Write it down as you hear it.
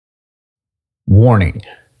Warning: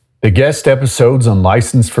 the guest episodes on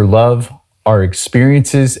License for Love are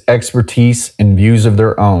experiences, expertise, and views of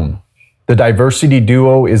their own. The diversity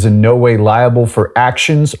duo is in no way liable for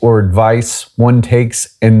actions or advice one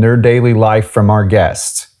takes in their daily life from our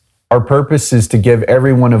guests. Our purpose is to give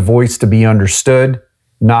everyone a voice to be understood,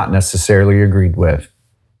 not necessarily agreed with.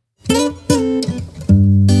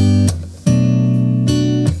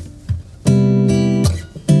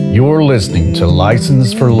 You're listening to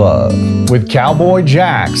License for Love with Cowboy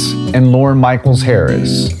Jax and Lauren Michaels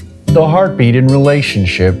Harris. The heartbeat in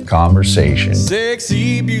relationship conversation.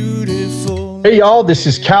 Sexy, beautiful. Hey y'all, this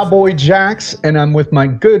is Cowboy Jax and I'm with my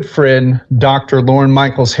good friend, Dr. Lauren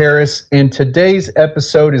Michaels Harris. And today's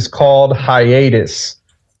episode is called Hiatus.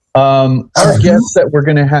 Our guest that we're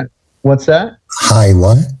going to have, what's that? Hi,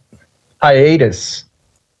 what? Hiatus.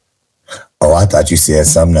 Oh, I thought you said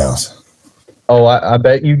something else. Oh, I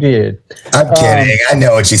bet you did. I'm kidding. I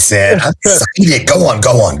know what you said. I'm excited. Go on.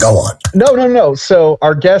 No. So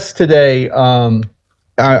our guest today, I'm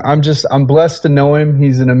blessed to know him.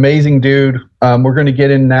 He's an amazing dude. We're going to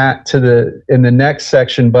get in that in the next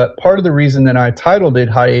section. But part of the reason that I titled it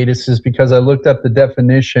Hiatus is because I looked up the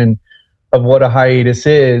definition of what a hiatus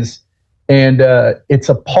is, and it's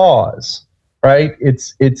a pause, right?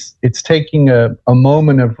 It's taking a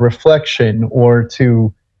moment of reflection or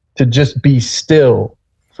to just be still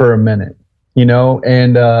for a minute,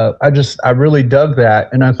 and I really dug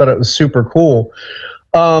that, and I thought it was super cool.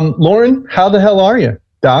 Lauren, how the hell are you,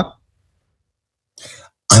 Doc?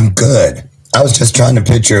 I'm good. I was just trying to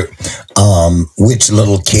picture which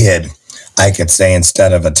little kid I could say,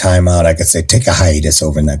 instead of a timeout, I could say, take a hiatus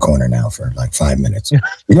over in that corner now for like 5 minutes.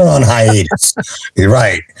 You're on hiatus. You're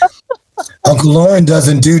right. Uncle Lauren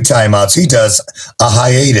doesn't do timeouts. He does a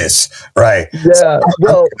hiatus, right? Yeah,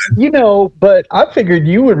 well, but I figured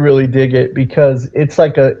you would really dig it because it's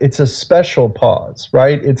a special pause,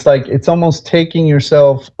 right? It's almost taking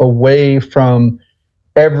yourself away from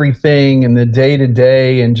everything and the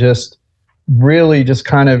day-to-day and just really just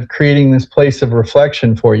kind of creating this place of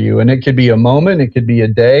reflection for you. And it could be a moment, it could be a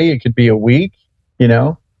day, it could be a week, and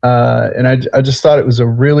I just thought it was a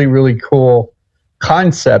really, really cool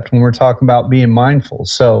concept when we're talking about being mindful.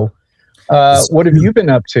 So what have you been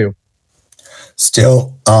up to?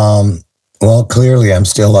 Still, clearly I'm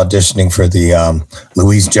still auditioning for the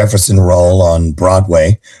Louise Jefferson role on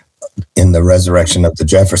Broadway in The Resurrection of the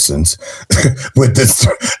Jeffersons. With this,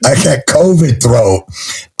 I got COVID throat.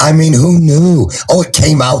 I mean, who knew? Oh, it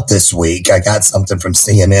came out this week. I got something from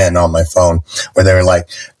CNN on my phone where they were like,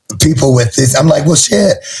 people with this. I'm like, well,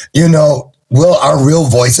 shit, will our real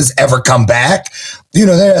voices ever come back? They're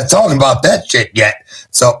not talking about that shit yet.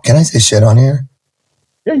 So can I say shit on here?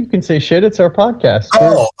 Yeah, you can say shit. It's our podcast.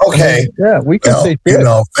 Oh, okay. Yeah, we can say shit.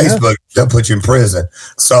 Facebook, they'll put you in prison.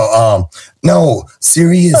 So, no,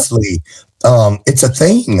 seriously, it's a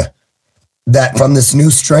thing that from this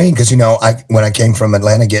new strain, because, when I came from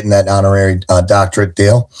Atlanta getting that honorary doctorate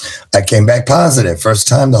deal, I came back positive. First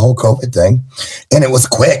time, the whole COVID thing. And it was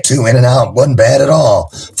quick, too, in and out. Wasn't bad at all.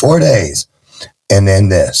 4 days. And then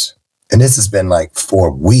this. And this has been like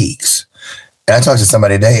 4 weeks. And I talked to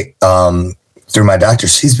somebody today through my doctor.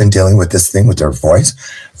 She's been dealing with this thing with her voice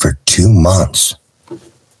for 2 months.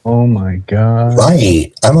 Oh, my God.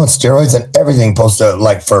 Right. I'm on steroids and everything posted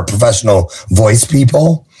like for professional voice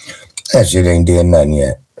people. That shit ain't doing nothing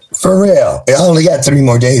yet. For real. I only got 3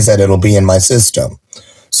 more days that it'll be in my system.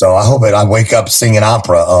 So I hope I wake up singing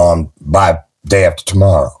opera by day after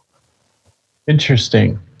tomorrow.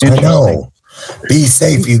 Interesting. I know. Be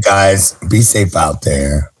safe, you guys. Be safe out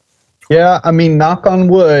there. Yeah, I mean, knock on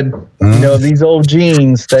wood. These old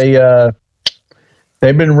genes, they've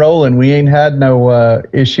been rolling. We ain't had no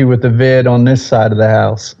issue with the vid on this side of the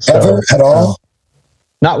house. So, ever at all?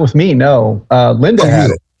 Not with me, no. Linda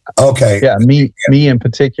had it. Okay. Yeah, me in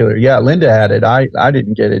particular. Yeah, Linda had it. I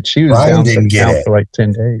didn't get it. She was down for like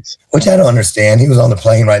 10 days. Which I don't understand. He was on the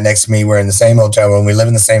plane right next to me. We're in the same hotel room. We live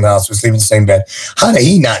in the same house. We sleep in the same bed. How did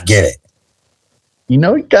he not get it? He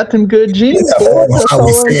got them good genes. That's all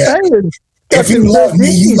I'm saying. If you love me,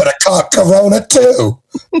 you would have caught corona too.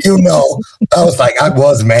 I was like, I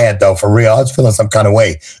was mad though, for real. I was feeling some kind of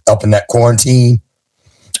way up in that quarantine.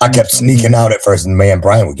 I kept sneaking out at first, and man,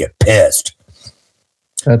 Brian would get pissed.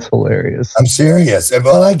 That's hilarious. I'm serious.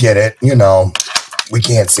 Well, I get it. We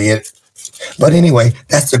can't see it. But anyway,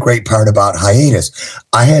 that's the great part about hiatus.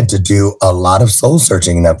 I had to do a lot of soul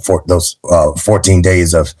searching in those 14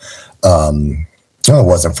 days of, no, it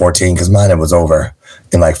wasn't 14 because mine was over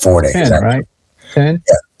in like 4 days. 10, right? 10?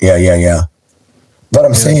 Yeah. But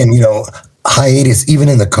I'm saying, hiatus, even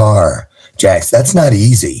in the car, Jax, that's not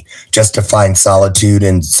easy just to find solitude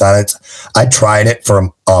and silence. I tried it for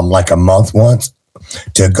like a month once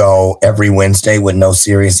to go every Wednesday with no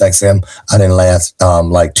Sirius XM. I didn't last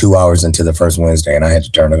like 2 hours into the first Wednesday and I had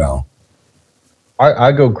to turn it on.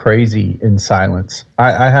 I go crazy in silence.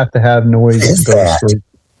 I have to have noise to go to sleep.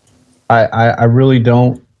 I really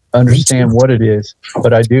don't understand what it is,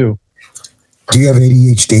 but I do. Do you have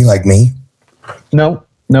ADHD like me?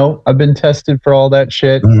 No, I've been tested for all that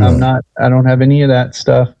shit. I don't have any of that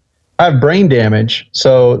stuff. I have brain damage,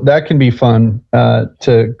 so that can be fun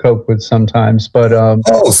to cope with sometimes. But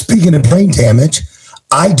speaking of brain damage,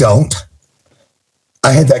 I don't.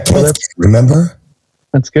 I had that cancer, remember?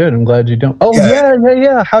 That's good. I'm glad you don't. Oh,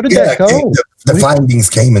 yeah. How did that go? The findings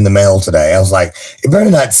came in the mail today. I was like, you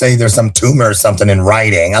better not say there's some tumor or something in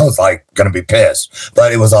writing. I was like, going to be pissed.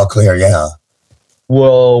 But it was all clear, yeah.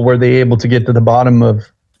 Well, were they able to get to the bottom of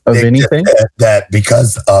anything? That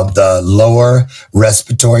because of the lower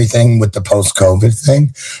respiratory thing with the post-COVID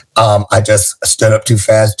thing, I just stood up too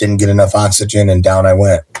fast, didn't get enough oxygen, and down I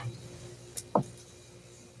went.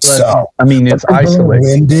 So, I mean, it's isolated.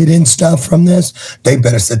 Winded and stuff from this, they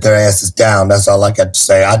better sit their asses down. That's all I got to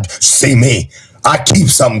say. See me. I keep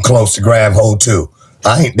something close to grab hold to.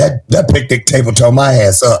 I ain't that picnic table tore my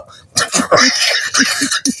ass up.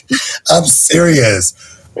 I'm serious.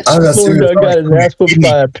 I'm not serious. I got his ass whooped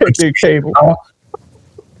by a picnic table.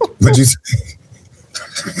 What'd you say?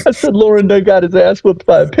 I said Lauren Dunn got his ass whooped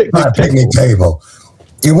by a picnic table.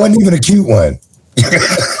 It wasn't even a cute one.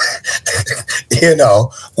 You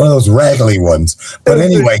know, one of those raggedy ones. But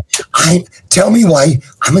anyway, tell me why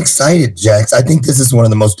I'm excited, Jax. I think this is one of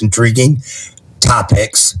the most intriguing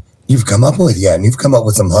topics you've come up with yet, and you've come up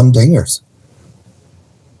with some humdingers.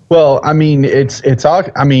 Well, I mean,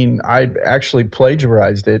 I actually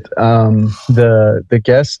plagiarized it. The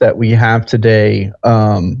guest that we have today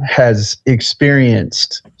has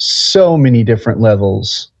experienced so many different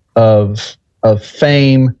levels of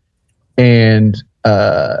fame and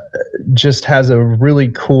just has a really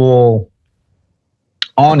cool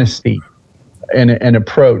honesty and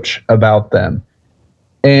approach about them.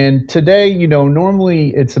 And today,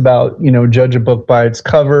 normally it's about, judge a book by its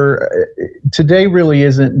cover. Today really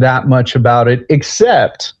isn't that much about it,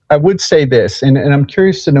 except I would say this, and I'm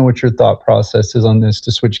curious to know what your thought process is on this,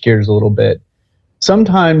 to switch gears a little bit.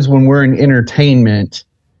 Sometimes when we're in entertainment,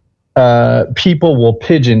 people will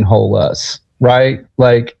pigeonhole us, right?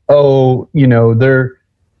 Like, oh,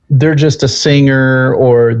 they're just a singer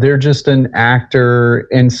or they're just an actor.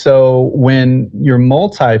 And so when you're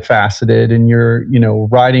multifaceted and you're,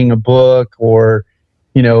 writing a book or,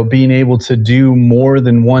 being able to do more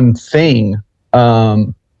than one thing,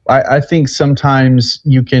 I think sometimes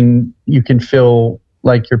you can feel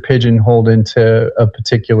like you're pigeonholed into a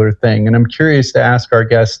particular thing. And I'm curious to ask our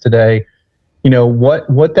guests today,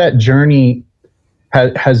 what that journey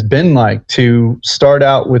has been like to start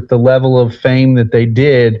out with the level of fame that they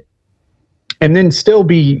did and then still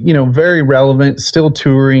be, very relevant, still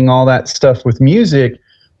touring, all that stuff with music.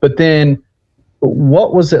 But then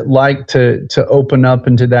what was it like to open up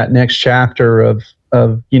into that next chapter of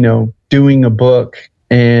doing a book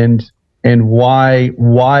and why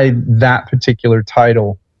that particular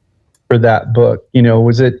title for that book?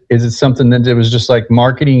 Is it something that it was just like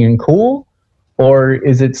marketing and cool, or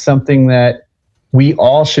is it something that we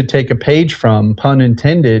all should take a page from, pun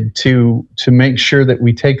intended, to make sure that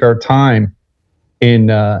we take our time in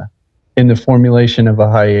the formulation of a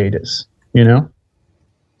hiatus?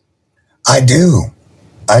 I do.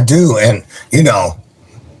 And,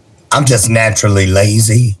 I'm just naturally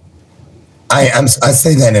lazy. I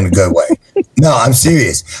say that in a good way. No, I'm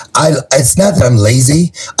serious. It's not that I'm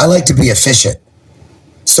lazy. I like to be efficient.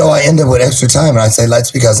 So I end up with extra time and I say,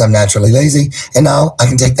 that's because I'm naturally lazy. And now I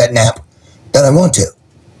can take that nap that I want to. Yeah.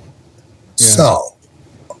 So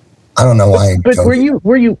I don't know why. But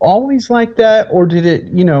were you always like that, or did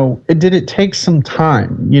it take some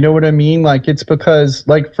time? You know what I mean? Like, it's because,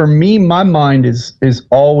 like, for me, my mind is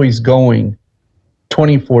always going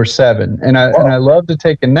 24/7, and I love to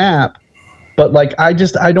take a nap, but like I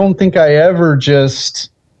don't think I ever just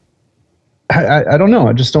I don't know.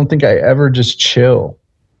 I just don't think I ever just chill.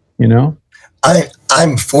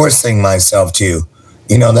 I'm forcing myself to.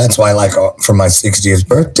 That's why, like, for my 60th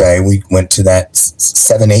birthday, we went to that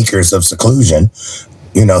 7 acres of seclusion,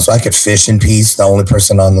 so I could fish in peace, the only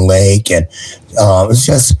person on the lake. And it's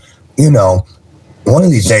just, one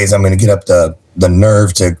of these days I'm going to get up the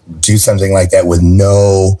nerve to do something like that with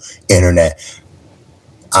no internet.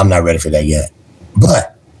 I'm not ready for that yet.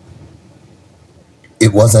 But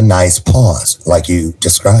it was a nice pause, like you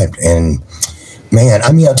described. And Man,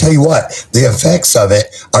 I mean, I'll tell you what, the effects of it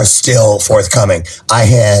are still forthcoming.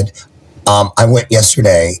 I went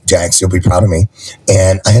yesterday, Jax, you'll be proud of me,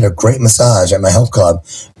 and I had a great massage at my health club,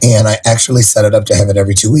 and I actually set it up to have it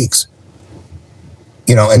every 2 weeks.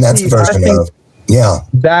 You know, and that's the version of, yeah.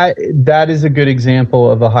 That is a good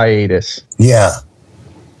example of a hiatus. Yeah.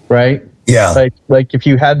 Right? Yeah. Like if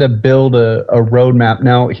you had to build a roadmap.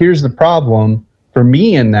 Now, here's the problem for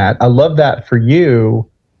me in that. I love that for you,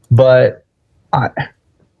 but I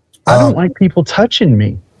don't like people touching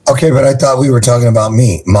me. Okay, but I thought we were talking about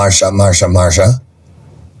me. Marsha.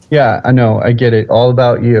 Yeah, I know. I get it. All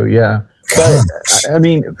about you. Yeah. But I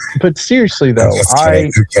mean, but seriously though,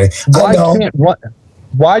 I'm kidding.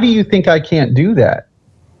 why do you think I can't do that?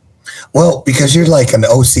 Well, because you're like an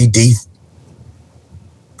OCD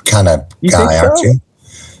kind of guy, aren't you?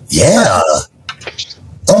 Yeah.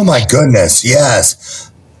 Oh my goodness.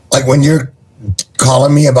 Yes. Like when you're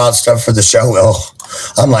calling me about stuff for the show,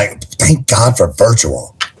 I'm like, thank God for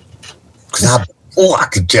virtual. Because I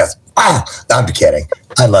could just, I'm kidding.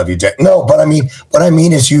 I love you, Jack. No, but I mean, what I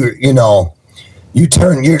mean is you're like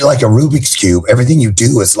a Rubik's Cube. Everything you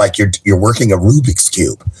do is like you're working a Rubik's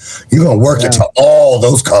Cube. You're going to work it till all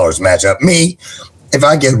those colors match up. Me, if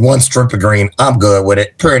I get one strip of green, I'm good with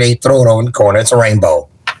it. Pretty, throw it over in the corner. It's a rainbow.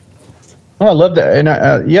 Oh, I love that. And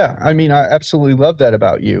I mean, I absolutely love that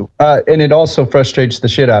about you. And it also frustrates the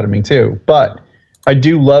shit out of me too. But I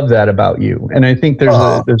do love that about you. And I think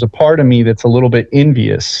there's a part of me that's a little bit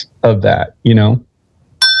envious of that, you know?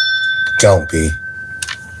 Don't be.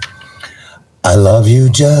 I love you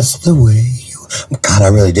just the way you. God, I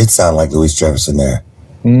really did sound like Louis Jefferson there.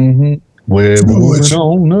 Mm-hmm. We're moving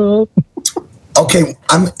on up. Okay,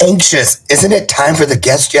 I'm anxious. Isn't it time for the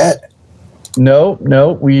guest yet? No,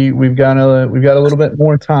 we've got a little bit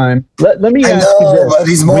more time. Let me ask you this. But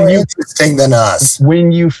he's more interesting than us.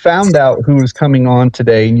 When you found out who was coming on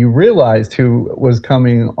today and you realized who was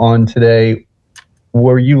coming on today,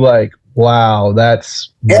 were you like, wow, that's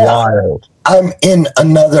wild? I'm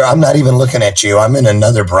not even looking at you. I'm in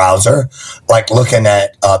another browser, like looking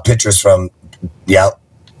at pictures from, I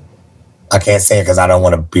can't say it because I don't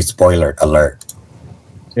want to be spoiler alert.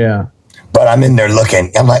 Yeah. But I'm in there looking.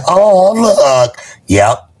 I'm like, oh, look.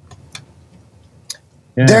 Yep.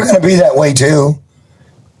 Yeah. They're going to be that way too.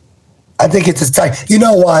 I think it's a time. You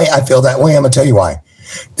know why I feel that way? I'm going to tell you why.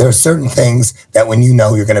 There are certain things that when you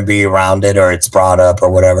know you're going to be around it or it's brought up or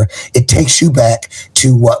whatever, it takes you back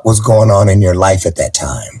to what was going on in your life at that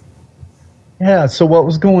time. Yeah. So what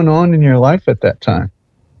was going on in your life at that time?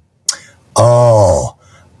 Oh,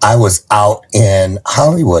 I was out in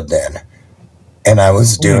Hollywood then. And I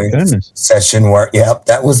was doing session work. Yep,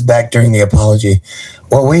 that was back during the apology.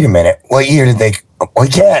 Well, wait a minute. What year did they? We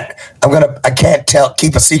can't. I can't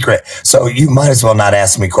keep a secret. So you might as well not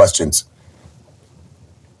ask me questions.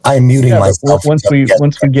 I'm muting myself. Once we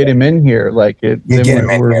get him in here,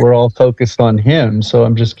 we're all focused on him. So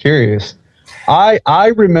I'm just curious. I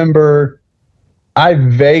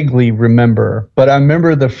vaguely remember, but I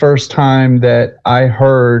remember the first time that I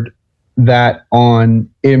heard that on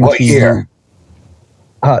MTV. What year?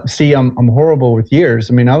 See, I'm horrible with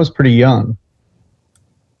years. I mean, I was pretty young.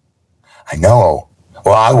 I know.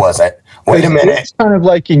 Well, I wasn't. Wait a minute. It's kind of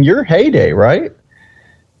like in your heyday, right?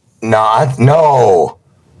 No.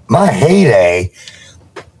 My heyday.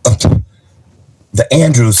 The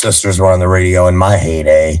Andrews sisters were on the radio in my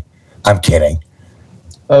heyday. I'm kidding.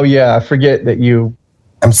 Oh yeah, I forget that you.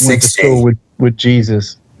 I'm 60. Went to school with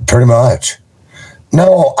Jesus. Pretty much.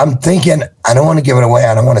 No, I'm thinking. I don't want to give it away.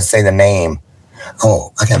 I don't want to say the name.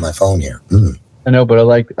 Oh, I got my phone here. I know, but I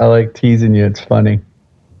like teasing you. It's funny.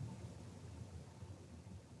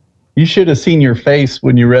 You should have seen your face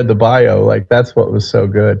when you read the bio. Like, that's what was so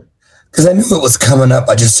good. Because I knew it was coming up.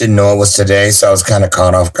 I just didn't know it was today, so I was kind of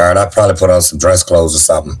caught off guard. I'd probably put on some dress clothes or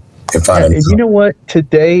something. And you know what?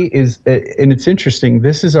 Today is, and it's interesting,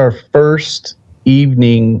 this is our first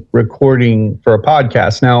evening recording for a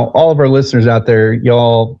podcast. Now, all of our listeners out there,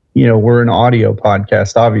 y'all, we're an audio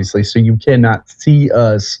podcast, obviously, so you cannot see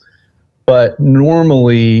us. But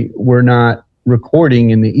normally, we're not recording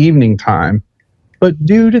in the evening time. But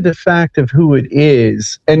due to the fact of who it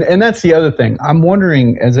is, and that's the other thing, I'm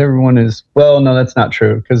wondering, as everyone is, well, no, that's not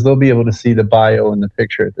true, because they'll be able to see the bio and the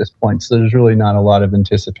picture at this point, so there's really not a lot of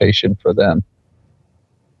anticipation for them.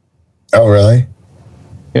 Oh, really?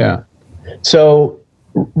 Yeah. So,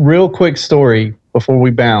 real quick story before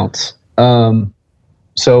we bounce.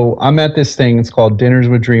 So I'm at this thing, it's called Dinners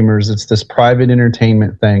with Dreamers. It's this private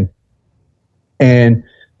entertainment thing. And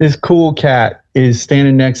this cool cat is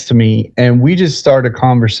standing next to me, and we just start a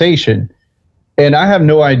conversation. And I have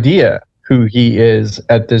no idea who he is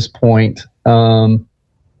at this point. And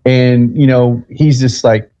he's just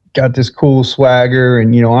like got this cool swagger,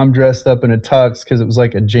 and I'm dressed up in a tux because it was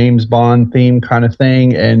like a James Bond theme kind of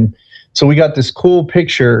thing, and so we got this cool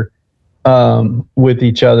picture with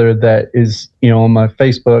each other that is on my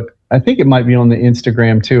Facebook. I think it might be on the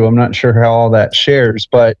Instagram too. I'm not sure how all that shares,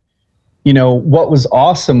 but what was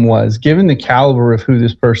awesome was, given the caliber of who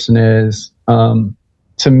this person is,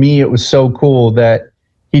 to me it was so cool that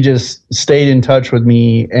he just stayed in touch with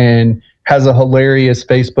me and has a hilarious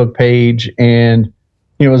Facebook page, and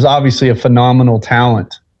is obviously a phenomenal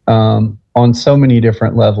talent on so many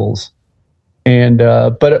different levels. And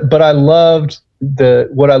but I loved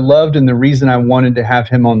what I loved, and the reason I wanted to have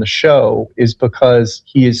him on the show is because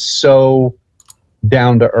he is so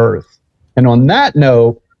down to earth. And on that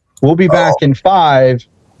note, we'll be back in 5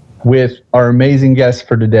 with our amazing guest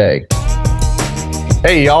for today.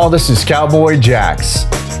 Hey y'all, this is Cowboy Jax.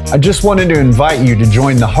 I just wanted to invite you to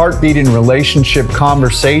join the heartbeat and relationship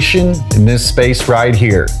conversation in this space right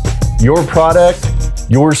here. Your product,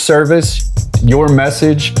 your service, your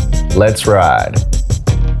message. Let's ride.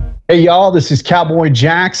 Hey y'all, this is Cowboy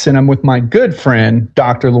Jax, and I'm with my good friend,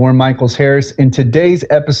 Dr. Lauren Michaels Harris, and today's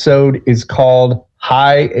episode is called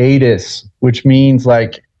Hiatus, which means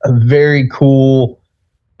like a very cool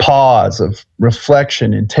pause of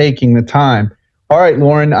reflection and taking the time. All right,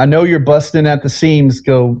 Lauren, I know you're busting at the seams.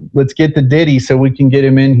 Let's get the ditty so we can get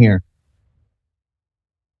him in here.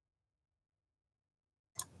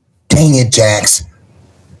 Dang it, Jax.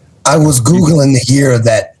 I was Googling the year of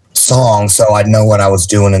that song so I'd know what I was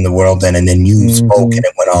doing in the world then, and then you spoke and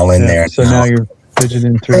it went all in there. So now you're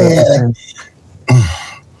fidgeting through everything.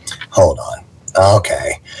 Hold on.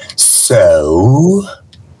 Okay. So,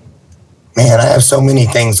 man, I have so many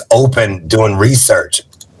things open doing research.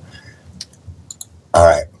 All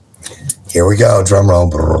right. Here we go. Drum roll.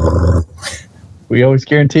 Brrr. We always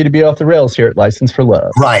guarantee to be off the rails here at License for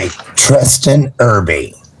Love. Right. Treston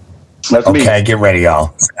Irby. That's me. Okay, get ready,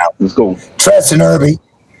 y'all. Let's go. Treston Irby,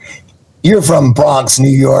 you're from Bronx, New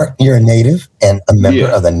York. You're a native and a member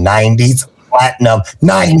of the 90s platinum.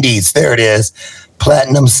 90s, there it is.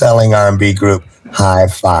 Platinum selling R&B group High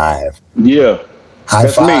Five. Yeah. High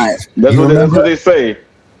That's Five. Me. That's what they say.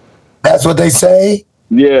 That's what they say?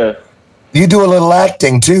 Yeah. You do a little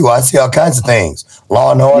acting too. I see all kinds of things.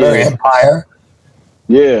 Law and Order, Empire.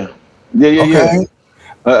 Yeah. Okay.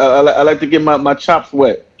 I like to get my chops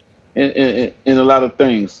wet in a lot of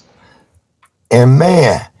things. And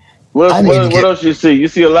man, what else you see? You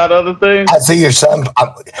see a lot of other things? I see your son.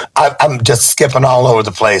 I'm just skipping all over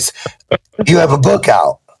the place. You have a book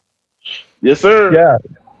out. Yes, sir. Yeah.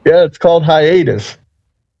 It's called Hiatus.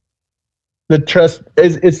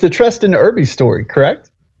 It's the Treston Irby story, correct?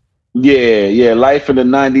 Yeah. Life in the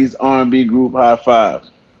 90s R&B group High Five.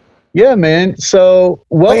 Yeah, man. So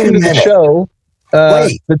welcome to the show.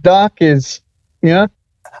 The doc is,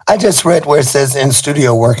 I just read where it says in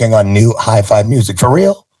studio working on new High Five music. For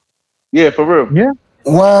real? Yeah, for real. Yeah.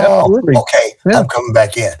 Wow. Absolutely. Okay. Yeah. I'm coming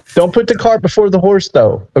back in. Don't put the cart before the horse,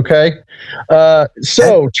 though. Okay.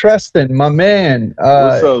 So Treston, my man.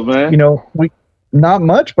 What's up, man? We not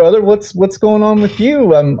much, brother. What's going on with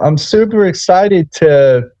you? I'm super excited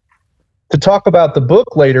to talk about the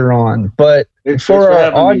book later on, but for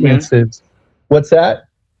our audiences, what's that?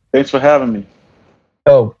 Thanks for having me.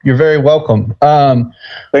 Oh, you're very welcome.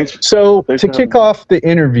 Thanks. So to kick off the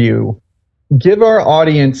interview, give our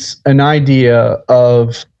audience an idea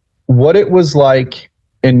of what it was like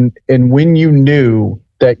and when you knew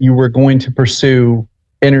that you were going to pursue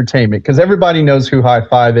entertainment, because everybody knows who High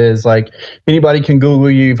Five is. Like, anybody can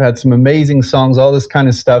Google you. You've had some amazing songs, all this kind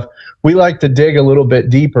of stuff. We like to dig a little bit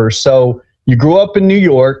deeper. So you grew up in New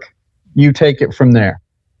York. You take it from there.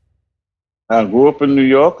 I grew up in New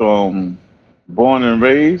York, born and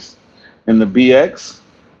raised in the BX.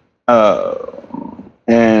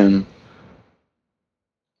 And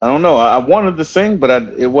I don't know, I wanted to sing, but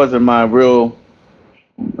it wasn't my real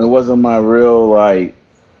like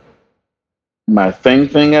my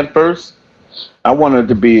thing at first. I wanted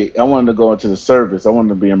to go into the service. I wanted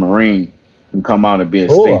to be a Marine and come out and be a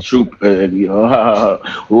state trooper.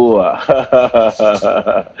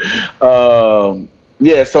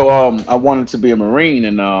 So I wanted to be a Marine,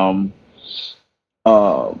 and I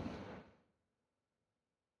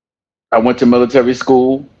went to military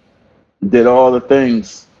school, did all the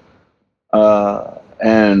things,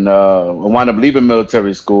 and I wound up leaving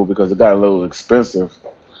military school because it got a little expensive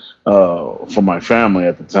for my family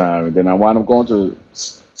at the time. And then I wound up going to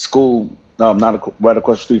school, right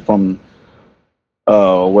across the street from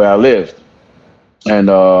where I lived. And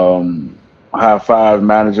High Five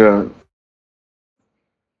manager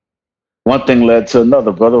one thing led to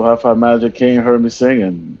another. Brother High Five Magic came, heard me sing,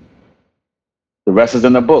 and the rest is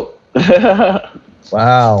in the book.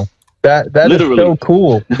 Wow. That is Literally. so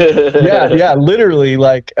cool. Yeah, literally,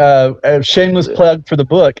 like a shameless plug for the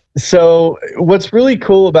book. So what's really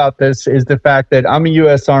cool about this is the fact that I'm a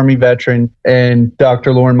U.S. Army veteran, and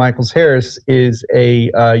Dr. Lauren Michaels Harris is a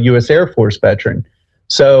U.S. Air Force veteran.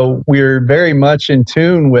 So we're very much in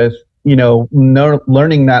tune with,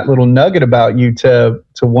 learning that little nugget about you to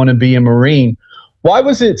want to be a Marine. Why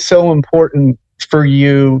was it so important for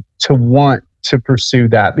you to want to pursue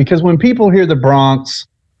that? Because when people hear the Bronx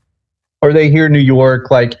or they hear New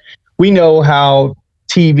York, like, we know how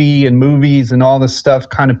TV and movies and all this stuff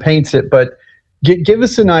kind of paints it, but give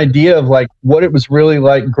us an idea of like what it was really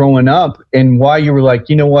like growing up and why you were like,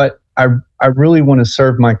 you know what, I really want to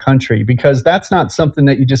serve my country, because that's not something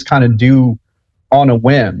that you just kind of do on a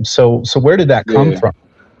whim. So where did that come Yeah. from?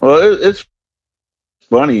 Well, it's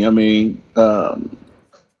funny. I mean, I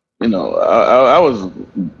was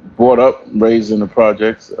brought up, raised in the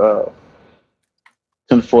projects,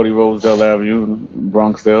 1040 Rosedale Avenue,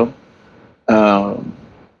 Bronxdale, um,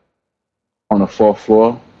 on the fourth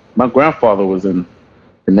floor. My grandfather was in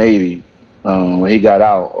the Navy. When he got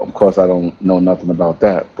out, of course, I don't know nothing about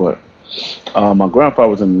that, but my grandfather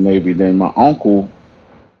was in the Navy. Then my uncle,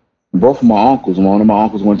 both of my uncles, one of my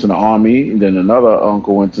uncles went to the Army, and then another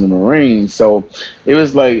uncle went to the Marines. So it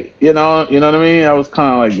was like, you know what I mean? I was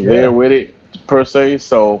kind of like there with it, per se.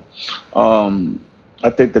 So I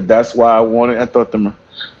think that's why I wanted. I thought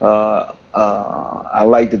I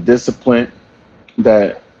like the discipline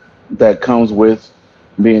that comes with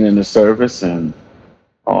being in the service, and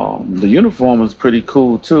the uniform is pretty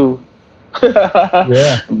cool too.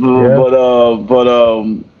 Yeah.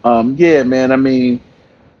 Yeah, man. I mean,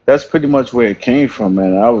 that's pretty much where it came from,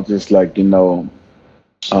 man. I was just like, I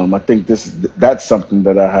think that's something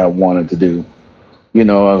that I had wanted to do. 'Cause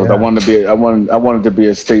Yeah. I wanted to be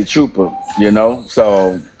a state trooper.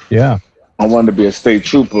 So Yeah. I wanted to be a state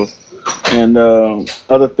trooper, and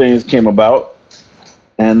other things came about,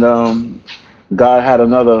 and God had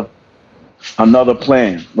another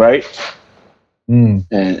plan, right? Mm.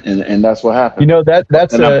 And that's what happened.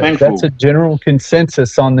 That's And I'm a thankful. general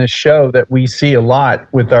consensus on this show that we see a lot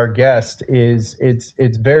with our guests. Is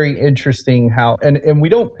it's very interesting how, and we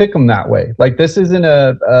don't pick them that way. Like, this isn't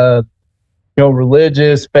a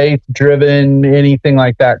religious, faith driven, anything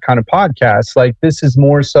like that kind of podcast. Like, this is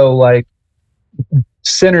more so like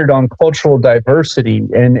centered on cultural diversity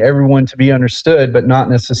and everyone to be understood but not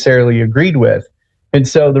necessarily agreed with. And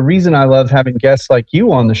so the reason I love having guests like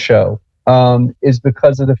you on the show is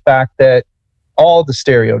because of the fact that all the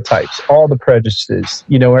stereotypes, all the prejudices,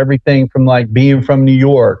 everything from like being from New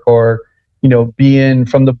York, or being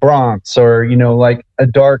from the Bronx, or like a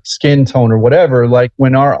dark skin tone or whatever, like,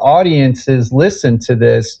 when our audiences listen to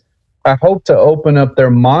this, I hope to open up their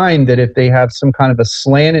mind that if they have some kind of a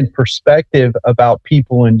slanted perspective about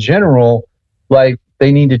people in general, like,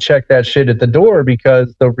 they need to check that shit at the door,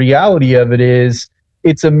 because the reality of it is,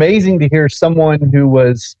 it's amazing to hear someone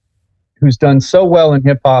who's done so well in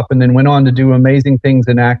hip hop and then went on to do amazing things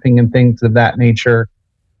in acting and things of that nature.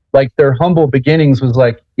 Like, their humble beginnings was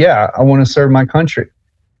like, yeah, I want to serve my country.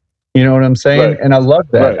 You know what I'm saying? Right. And I love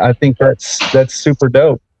that. Right. I think that's super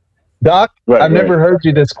dope. Doc, Right, I've never heard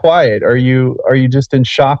you this quiet. Are you just in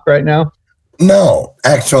shock right now? No,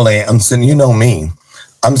 actually, I'm sitting, me,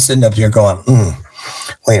 I'm sitting up here going,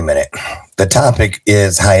 wait a minute. The topic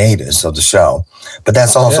is hiatus of the show, but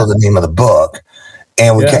that's also the name of the book.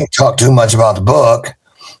 And we can't talk too much about the book,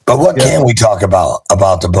 but what can we talk about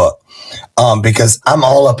the book? Because I'm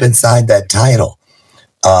all up inside that title.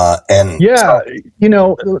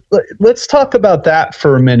 Let's talk about that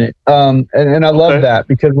for a minute. And I love that,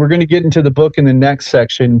 because we're going to get into the book in the next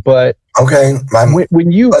section. But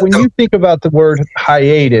when you think about the word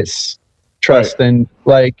hiatus, Trustin,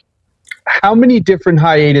 like, how many different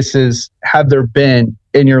hiatuses have there been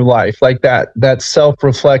in your life? Like that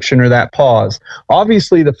self-reflection or that pause.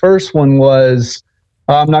 Obviously, the first one was,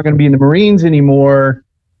 I'm not going to be in the Marines anymore.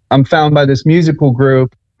 I'm found by this musical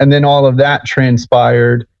group. And then all of that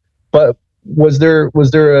transpired. But was there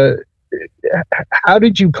how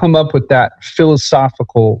did you come up with that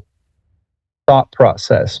philosophical thought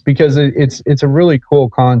process? Because it's a really cool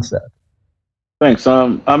concept. Thanks.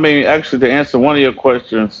 I mean, actually, to answer one of your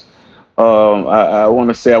questions, I want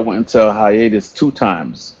to say I went into a hiatus 2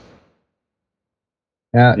 times.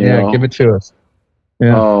 Give it to us.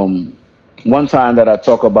 Yeah. One time that I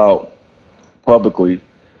talk about publicly,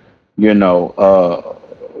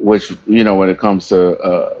 which, when it comes to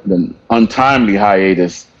the untimely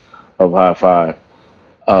hiatus of High Five,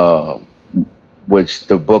 which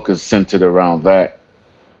the book is centered around that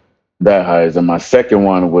hiatus. And my second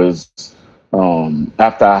one was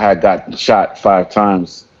after I had gotten shot 5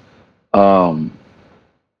 times. Um,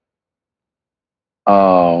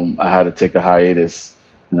 I had to take a hiatus,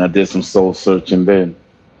 and I did some soul searching then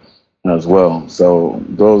as well. So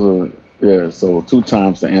those are So 2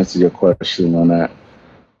 times to answer your question on that.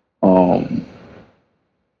 Um,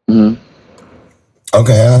 mhm.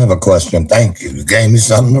 Okay, I have a question. Thank you. You gave me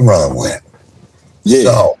something to run with. Yeah.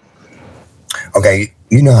 So, okay,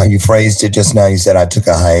 you know how you phrased it just now? You said I took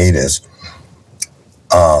a hiatus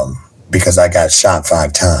because I got shot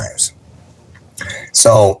 5 times.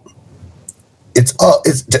 So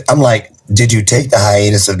I'm like, did you take the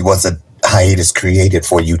hiatus, or was the hiatus created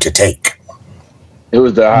for you to take? It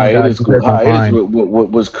was the Oh my God, hiatus. you read my mind.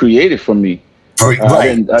 Was created for me. For, I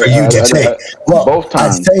right, didn't. for you to take. Well, Both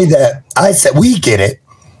times. I said, we get it,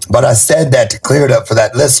 but I said that to clear it up for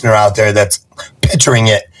that listener out there that's picturing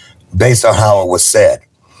it based on how it was said.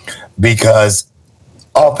 Because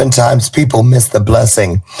oftentimes people miss the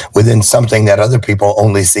blessing within something that other people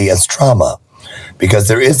only see as trauma. Because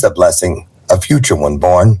there is a blessing, a future one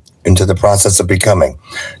born into the process of becoming.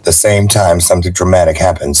 The same time something dramatic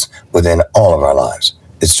happens within all of our lives.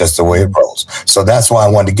 It's just the way it rolls. So that's why I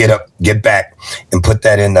wanted to get back and put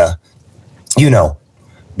that in the,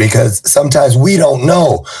 because sometimes we don't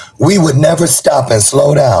know. We would never stop and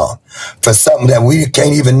slow down for something that we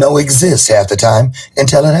can't even know exists half the time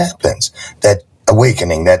until it happens. That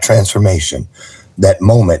awakening, that transformation, that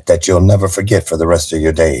moment that you'll never forget for the rest of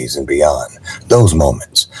your days and beyond. Those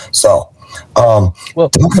moments. So, talk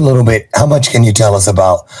a little bit. How much can you tell us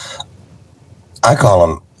about, I call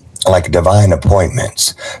them like divine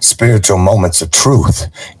appointments, spiritual moments of truth,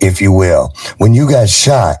 if you will. When you got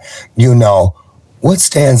shot, what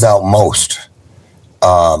stands out most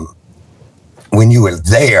when you were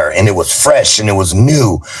there and it was fresh and it was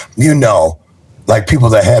new, like people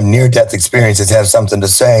that have near-death experiences have something to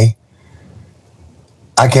say.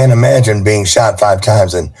 I can't imagine being shot 5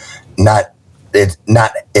 times and it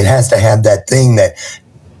has to have that thing that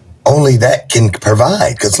only that can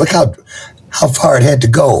provide. Because look how far it had to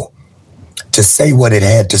go to say what it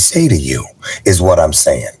had to say to you, is what I'm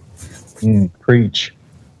saying. Preach.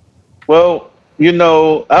 Well,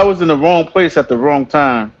 I was in the wrong place at the wrong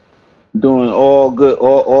time, doing all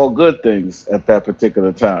good things at that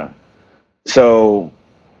particular time. So,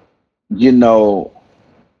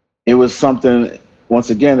 it was something. Once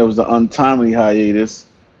again, it was an untimely hiatus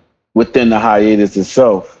within the hiatus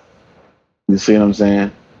itself. You see what I'm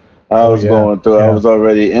saying? I was going through. I was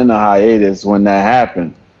already in the hiatus when that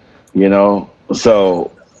happened. So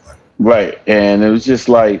right, and it was just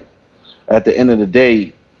like at the end of the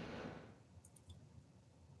day,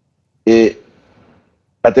 it.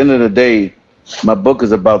 At the end of the day, my book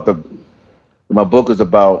is about.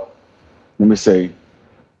 Let me say,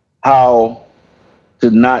 how to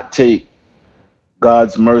not take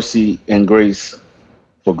God's mercy and grace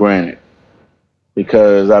for granted,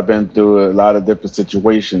 because I've been through a lot of different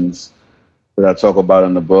situations that I talk about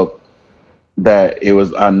in the book. That it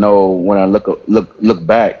was. I know when I look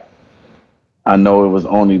back, I know it was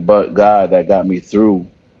only but God that got me through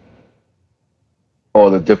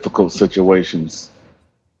all the difficult situations.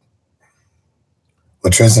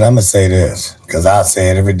 Well, Tristan, I'm going to say this, because I say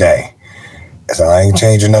it every day. So I ain't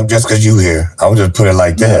changing up just because you here. I would just put it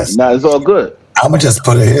like this. Nah, it's all good. I'm going to just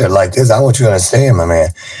put it here like this. I want you to understand, my man.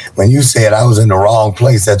 When you said I was in the wrong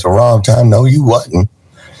place at the wrong time, no, you wasn't.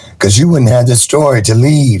 Because you wouldn't have this story to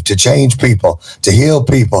leave, to change people, to heal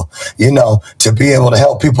people, to be able to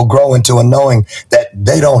help people grow into a knowing that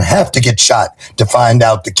they don't have to get shot to find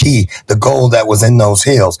out the key, the gold that was in those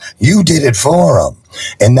hills. You did it for them.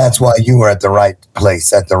 And that's why you were at the right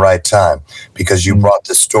place at the right time, because you brought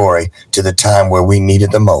the story to the time where we need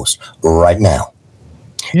it the most, right now.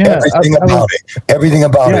 Yeah, everything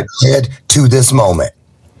about it led to this moment.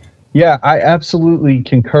 Yeah, I absolutely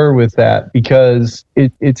concur with that, because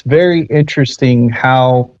it's very interesting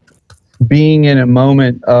how being in a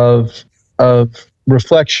moment of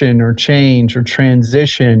reflection or change or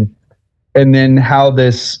transition, and then how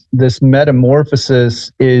this metamorphosis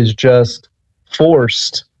is just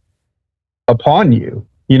forced upon you.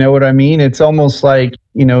 You know what I mean? It's almost like,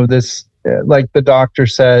 this, like the doctor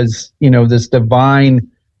says, this divine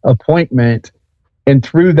appointment, and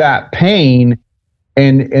through that pain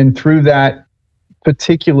and through that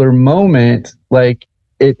particular moment, like,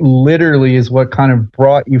 it literally is what kind of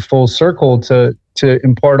brought you full circle to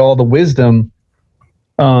impart all the wisdom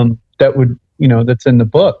that would, that's in the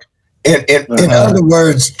book. In other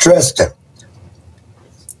words, Tristan,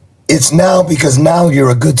 it's now because now you're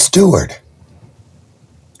a good steward.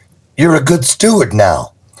 you're a good steward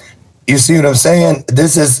now. You see what I'm saying?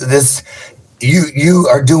 You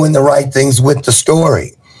are doing the right things with the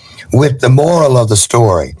story, with the moral of the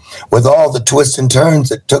story, with all the twists and turns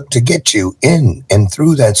it took to get you in and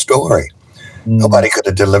through that story. Nobody could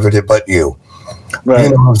have delivered it but you. Right. You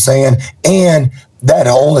know what I'm saying? And that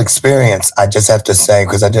whole experience, I just have to say,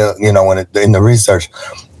 because I did, in the research,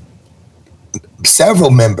 several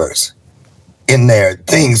members in there,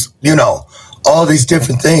 things, all these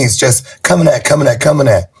different things just coming at.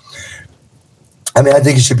 I mean, I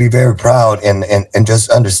think you should be very proud and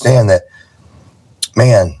just understand that,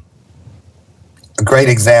 man, a great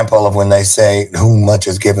example of when they say, whom much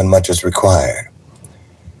is given, much is required.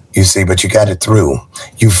 You see, but you got it through.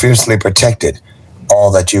 You fiercely protected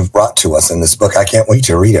all that you've brought to us in this book. I can't wait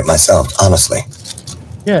to read it myself, honestly.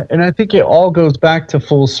 Yeah, and I think it all goes back to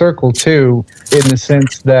full circle, too, in the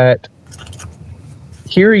sense that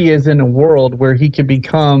here he is in a world where he could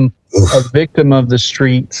become a victim of the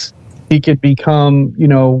streets. He could become,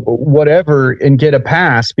 whatever and get a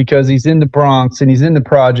pass because he's in the Bronx and he's in the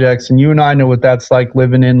projects. And you and I know what that's like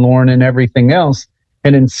living in Lorne and everything else.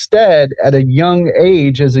 And instead, at a young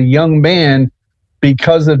age, as a young man,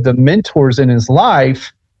 because of the mentors in his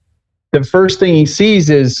life, the first thing he sees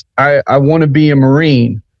is, I want to be a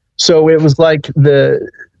Marine. So it was like the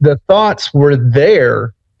thoughts were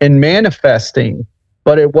there and manifesting,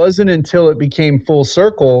 but it wasn't until it became full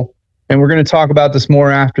circle, and we're going to talk about this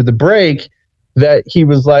more after the break, that he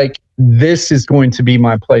was like, this is going to be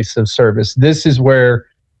my place of service. This is where,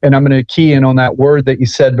 and I'm going to key in on that word that you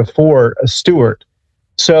said before, a steward.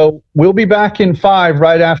 So we'll be back in 5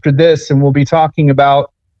 right after this, and we'll be talking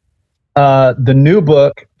about the new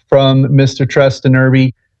book from Mr. Treston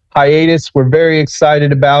Irby, Hiatus. We're very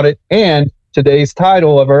excited about it. And today's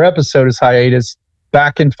title of our episode is Hiatus.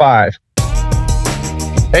 Back in 5.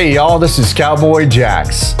 Hey, y'all, this is Cowboy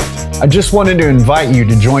Jax. I just wanted to invite you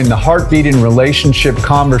to join the heartbeating relationship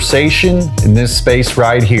conversation in this space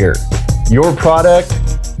right here. Your product,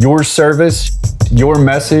 your service, your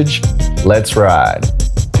message. Let's ride.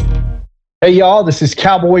 Hey, y'all, this is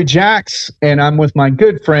Cowboy Jax, and I'm with my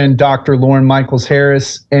good friend, Dr. Lauren Michaels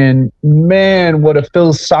Harris. And man, what a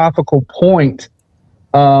philosophical point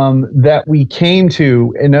that we came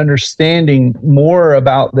to in understanding more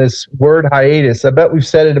about this word hiatus. I bet we've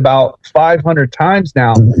said it about 500 times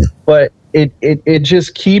now, but it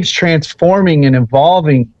just keeps transforming and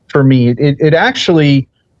evolving for me. It actually,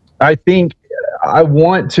 I think, I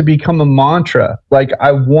want to become a mantra. Like,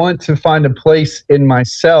 I want to find a place in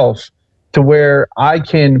myself to where I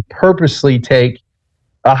can purposely take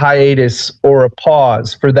a hiatus or a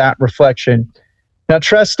pause for that reflection. Now,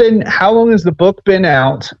 Treston, how long has the book been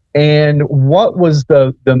out, and what was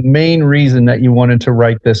the main reason that you wanted to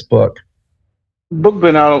write this book? Book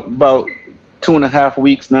been out about 2.5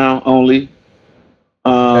 weeks now only.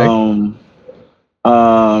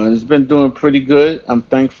 It's been doing pretty good. I'm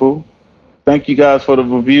thankful. Thank you guys for the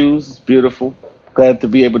reviews. It's beautiful. Glad to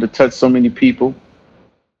be able to touch so many people.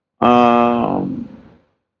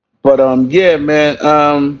 Yeah,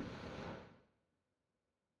 man.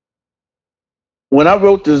 When I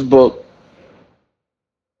wrote this book,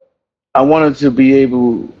 I wanted to be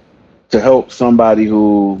able to help somebody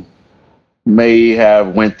who may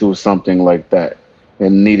have went through something like that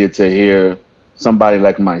and needed to hear somebody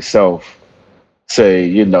like myself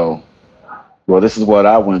say, well, this is what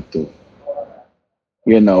I went through.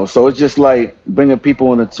 So it's just like bringing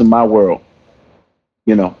people into my world,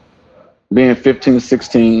 being 15,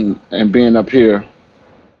 16 and being up here,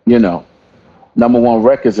 #1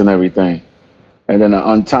 records and everything. And then an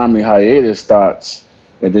untimely hiatus starts.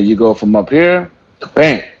 And then you go from up here to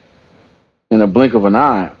bam, in a blink of an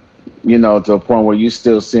eye, to a point where you're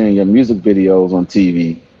still seeing your music videos on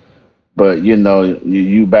TV. But,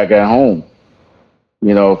 you back at home,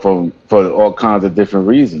 for all kinds of different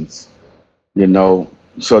reasons,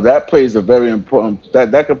 So that plays a very important,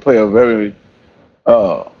 that could play a very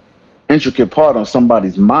intricate part on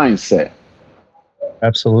somebody's mindset.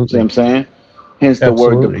 Absolutely. See what I'm saying? Hence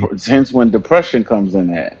Absolutely. the word, hence when depression comes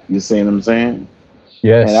in at. You see what I'm saying?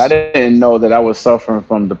 Yes. And I didn't know that I was suffering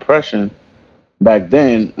from depression back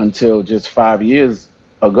then until just 5 years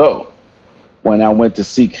ago when I went to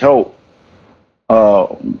seek help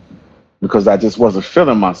because I just wasn't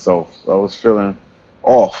feeling myself. I was feeling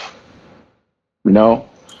off,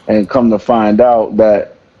 and come to find out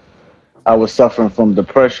that I was suffering from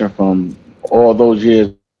depression from all those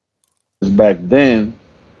years back then.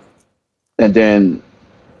 And then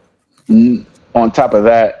on top of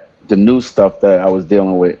that, the new stuff that I was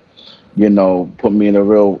dealing with, put me in a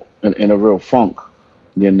real funk,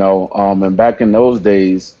 and back in those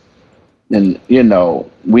days, and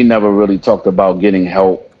we never really talked about getting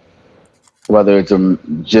help, whether it's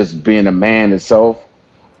just being a man itself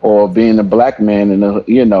or being a black man in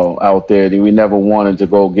the out there. That we never wanted to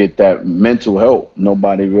go get that mental help.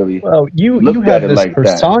 Nobody really Well, you looked at have it this like that,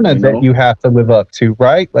 persona that you have to live up to,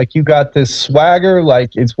 right? Like you got this swagger,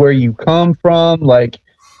 like it's where you come from, like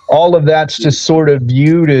all of that's just sort of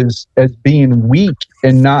viewed as being weak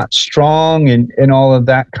and not strong and all of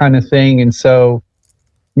that kind of thing. And so,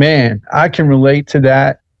 man, I can relate to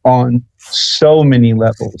that on so many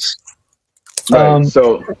levels. Right.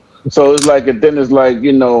 So it's like, and then it's like,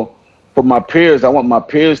 for my peers, I want my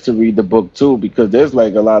peers to read the book too, because there's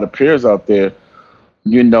like a lot of peers out there,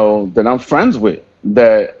 that I'm friends with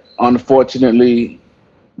that unfortunately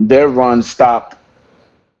their run stopped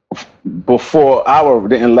before our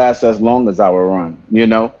didn't last as long as our run,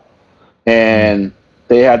 and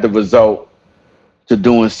they had the result to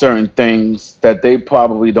doing certain things that they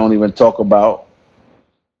probably don't even talk about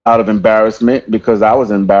out of embarrassment, because I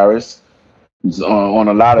was embarrassed on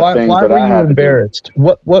a lot of things Why that were I you had to do. embarrassed?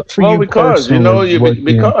 What for Well, you because personally was the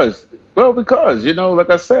because like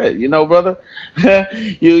I said, brother,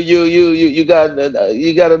 you got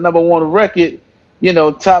you got a number one record,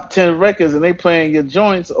 top 10 records, and they playing your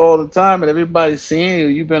joints all the time, and everybody's seeing you.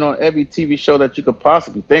 You've been on every TV show that you could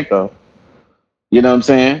possibly think of. You know what I'm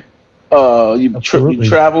saying? You absolutely?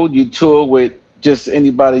 traveled, you toured with just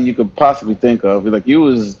anybody you could possibly think of. Like you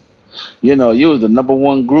was the number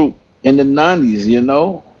one group in the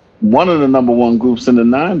 '90s. One of the number one groups in the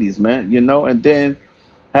 '90s, man. And then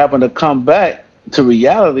having to come back to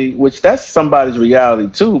reality, which that's somebody's reality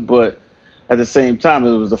too, but at the same time,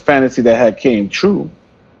 it was a fantasy that had came true.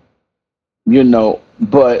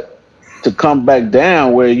 But to come back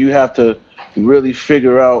down where you have to really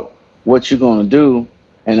figure out what you're going to do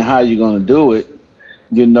and how you're going to do it,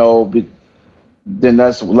 then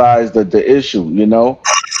that's lies the issue.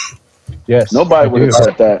 Yes, Nobody I would have do.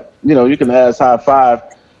 thought that. You can ask high five.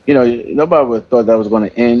 Nobody would have thought that was going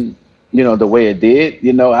to end, the way it did.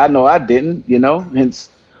 I know I didn't, hence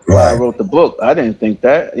why I Right. wrote the book. I didn't think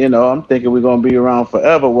that. I'm thinking we're going to be around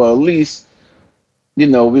forever. Well, at least, we're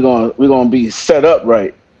going to be set up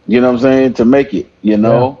right, what I'm saying, to make it,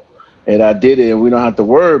 Yeah. And I did it, and we don't have to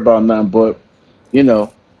worry about nothing, but, you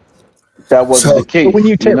know, that wasn't the So But case,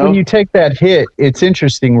 when you take that hit, it's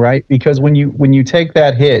interesting, right? Because when you take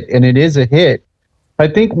that hit, and it is a hit, I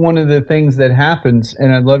think one of the things that happens,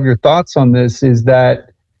 and I'd love your thoughts on this, is that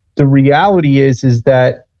the reality is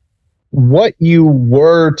that what you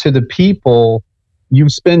were to the people, you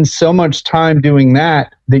spend so much time doing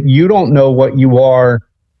that that you don't know what you are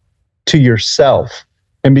to yourself.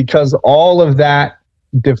 And because all of that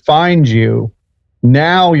defines you,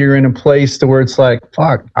 now you're in a place to where it's like,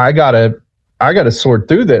 fuck, I gotta sort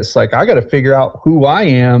through this. Like I gotta figure out who I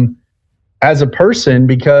am as a person,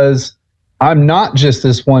 because I'm not just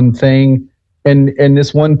this one thing, and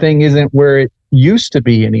this one thing isn't where it used to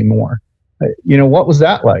be anymore. What was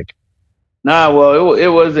that like? Nah, well, it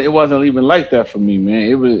wasn't even like that for me, man.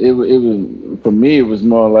 It was for me. It was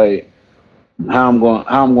more like how I'm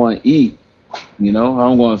going to eat. How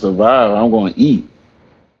I'm going to survive. How I'm going to eat.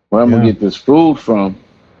 Where I'm going to Yeah. get this food from.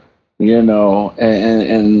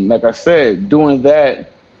 And like I said, doing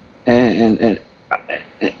that and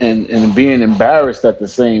and being embarrassed at the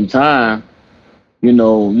same time.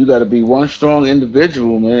 You got to be one strong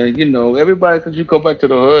individual, man. Everybody, because you go back to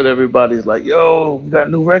the hood, everybody's like, yo, you got a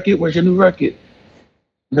new record? Where's your new record?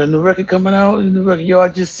 You got a new record coming out? A new record? Yo, I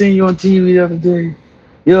just seen you on TV the other day.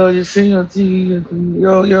 Yo, I just seen you on TV.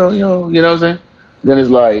 Yo, yo, yo. You know what I'm saying? Then it's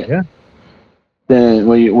like, Yeah. then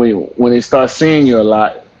when they start seeing you a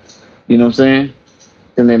lot, you know what I'm saying?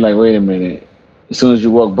 Then they're like, wait a minute. As soon as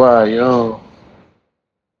you walk by, yo,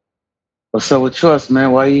 what's up with Trust,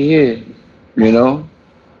 man? Why you here? You know?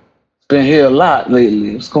 Been here a lot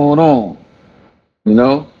lately. What's going on? You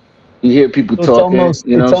know, you hear people So it's talking. almost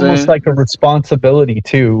You know it's what I'm almost saying? like a responsibility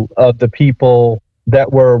too of the people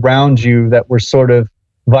that were around you that were sort of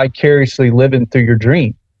vicariously living through your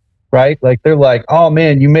dream, right? Like they're like, "Oh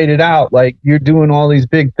man, you made it out. Like you're doing all these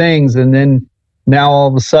big things." And then now all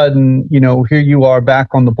of a sudden, here you are back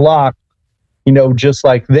on the block, just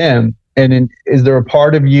like them. And is there a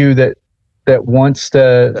part of you that wants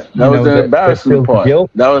to, That was the that embarrassment feels part.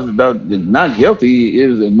 guilt, That not guilty. It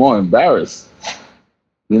was more embarrassed.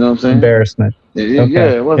 You know what I'm saying? embarrassment? Yeah,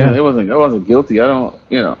 Okay. it wasn't. Yeah. It wasn't. I wasn't guilty. I don't.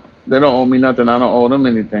 They don't owe me nothing. I don't owe them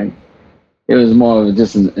anything. It was more of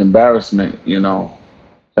just an embarrassment. To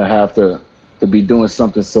have to be doing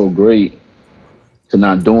something so great to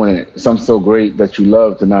not doing it. Something so great that you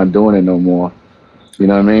love to not doing it no more. You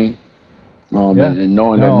know what I mean? And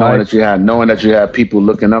knowing that, No, knowing that you had people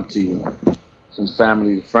looking up to you, some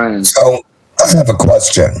family, friends. So I have a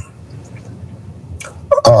question.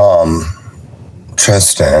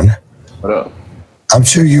 Tristan, What up? I'm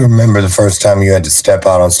sure you remember the first time you had to step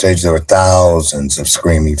out on stage. There were thousands of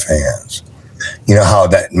screaming fans. You know how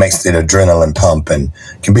that makes the adrenaline pump and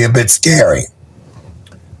can be a bit scary.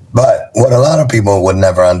 But what a lot of people would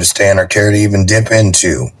never understand or care to even dip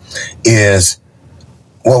into is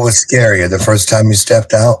what was scarier, the first time you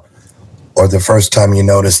stepped out or the first time you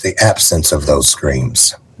noticed the absence of those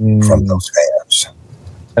screams from those fans?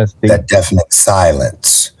 That definite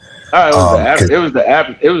silence. It was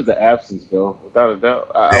the absence, though, without a doubt.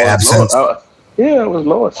 The absence. I was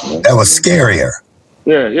lost. Man. That was scarier.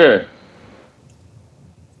 Yeah.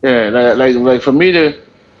 Like for me to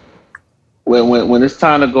when it's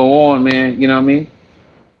time to go on, man. You know what I mean?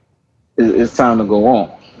 It's time to go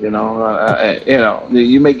on. You know,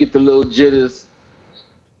 you may get the little jitters.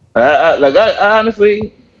 I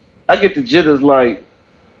honestly, I get the jitters like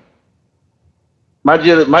my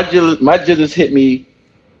jitters hit me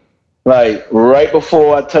like right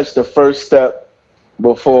before I touch the first step,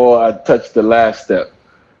 before I touch the last step.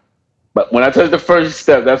 But when I touch the first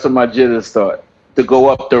step, that's when my jitters start to go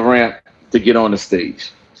up the ramp to get on the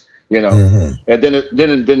stage. You know, and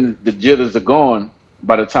then the jitters are gone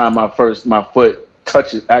by the time my foot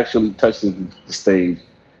actually touches the stage.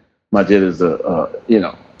 My jitters are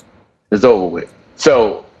it's over with.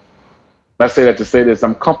 So I say that to say this,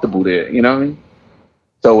 I'm comfortable there. You know what I mean?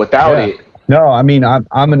 So without it. No, I mean,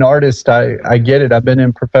 I'm an artist. I get it. I've been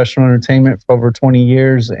in professional entertainment for over 20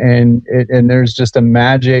 years, and there's just a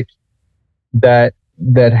magic that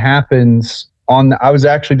happens on. I was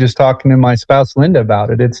actually just talking to my spouse Linda about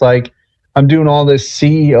it. It's like I'm doing all this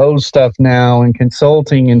CEO stuff now and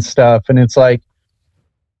consulting and stuff, and it's like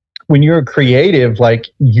when you're a creative, like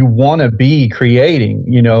you want to be creating.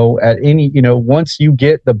 You know, at any once you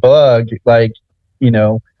get the bug, like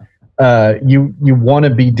you want to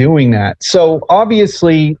be doing that. So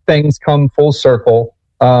obviously things come full circle.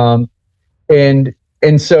 And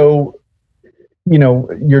so,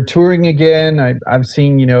 you're touring again. I've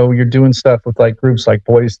seen, you're doing stuff with like groups like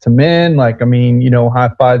Boys to Men, like, High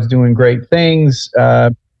Five's doing great things,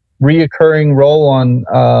 reoccurring role on,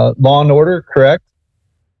 Law and Order, correct?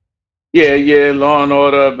 Yeah. Law and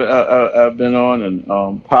Order. I've been on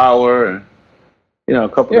and, Power and, a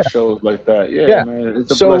couple of shows like that. Yeah, man,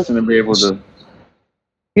 it's a blessing to be able to.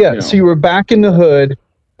 Yeah, so you were back in the hood.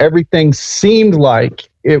 Everything seemed like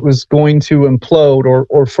it was going to implode,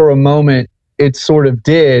 or for a moment, it sort of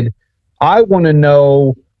did. I want to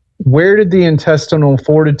know, where did the intestinal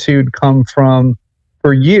fortitude come from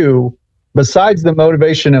for you, besides the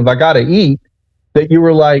motivation of I got to eat, that you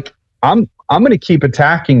were like, I'm going to keep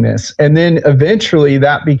attacking this, and then eventually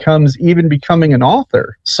that becomes even becoming an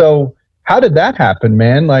author. So how did that happen,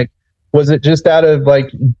 man? Like, was it just out of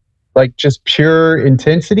like just pure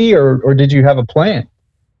intensity, or did you have a plan?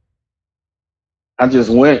 I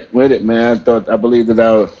just went with it, man. I believed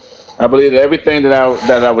that everything that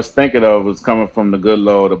I was thinking of was coming from the good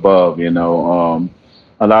Lord above.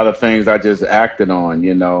 A lot of things I just acted on.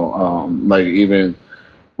 Like even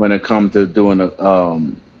when it comes to doing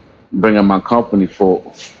bringing my company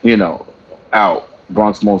out,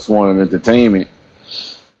 Bronx Most Wanted Entertainment.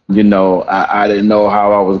 I didn't know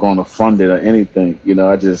how I was going to fund it or anything.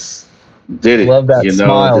 I just did it. Love that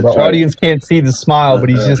smile. The audience can't see the smile, but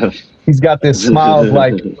he's got this smile of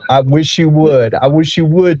like, I wish you would. I wish you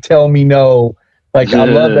would tell me no. Like, I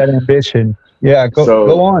love that ambition. Yeah,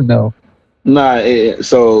 go on though. Nah,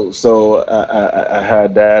 so I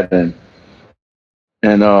had that, and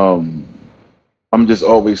I'm just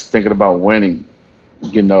always thinking about winning. I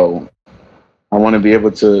want to be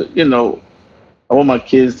able to, I want my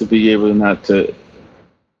kids to be able to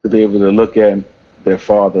be able to look at their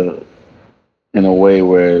father in a way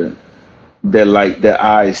where their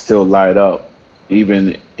eyes still light up,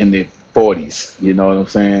 even in their 40s. You know what I'm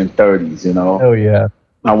saying? 30s. Oh yeah.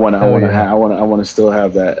 I want to still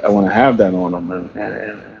have that. I want to have that on them,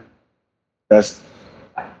 and that's.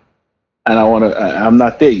 And I'm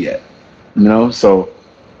not there yet. So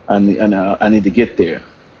I need to get there.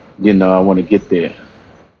 I want to get there.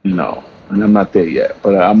 And I'm not there yet,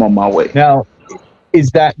 but I'm on my way. Now,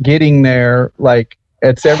 is that getting there? Like,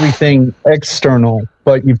 it's everything external,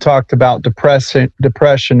 but you've talked about depression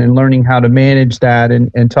and learning how to manage that,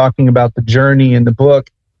 and talking about the journey in the book,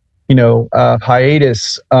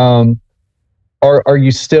 Hiatus. Are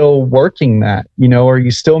you still working that? Are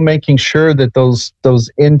you still making sure that those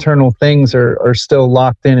internal things are still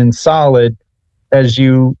locked in and solid as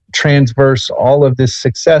you transverse all of this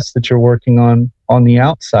success that you're working on the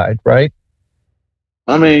outside, right?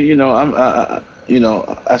 I mean,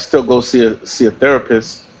 I still go see a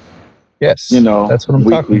therapist, Yes, that's what I'm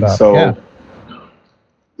talking weekly. about. Yeah.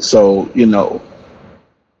 So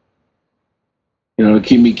to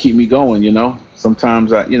keep me going.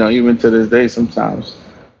 Sometimes even to this day, sometimes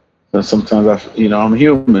I'm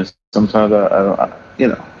human. Sometimes I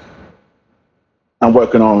don't, I'm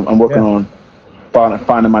working Yeah. on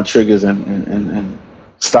finding my triggers and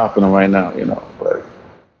stopping them right now. But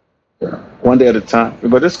one day at a time.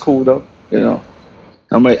 But it's cool though.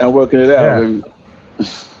 I'm working it out. Yeah. Baby.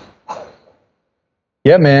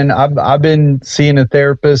 Yeah, man. I've been seeing a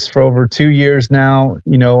therapist for over 2 years now.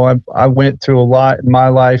 I went through a lot in my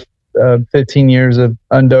life. 15 years of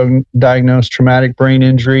undiagnosed traumatic brain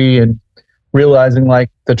injury, and realizing like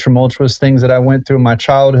the tumultuous things that I went through in my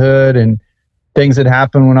childhood and things that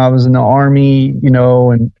happened when I was in the army,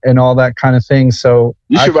 and all that kind of thing. So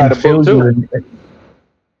You I should can write a book feel too. you.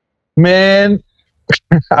 Man,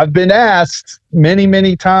 I've been asked many,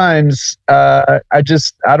 many times. I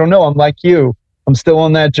don't know. I'm like you. I'm still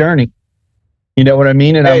on that journey. You know what I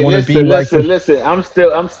mean? And I Hey, want to be like, listen. I'm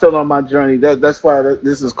still on my journey. That's why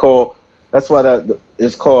this is called. That's why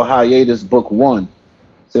it's called Hiatus Book One.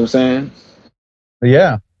 See what I'm saying? yeah,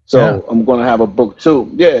 yeah, So I'm gonna have a book too.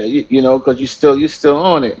 Yeah, because you're still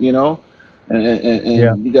on it. yeah,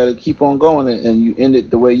 And you got to keep on going, and you end it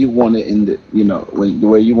the way you want to end it. The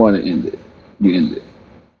way you want to end it, you end it.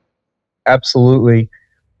 absolutely.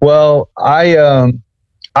 Well,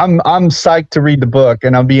 I'm psyched to read the book,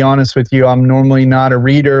 and I'll be honest with you. I'm normally not a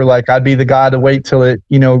reader. Like I'd be the guy to wait till it,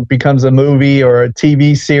 becomes a movie or a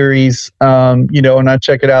TV series, and I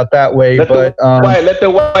check it out that way. But Let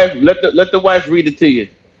the wife read it to you.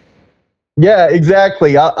 yeah,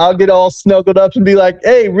 exactly. I'll get all snuggled up and be like,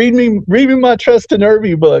 "Hey, read me my Trust and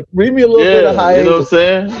Irby book. Read me a little bit of Yeah, you know what Hiatus." I'm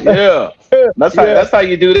saying. Yeah, that's how Yeah. that's how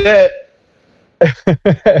you do that.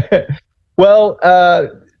 Well,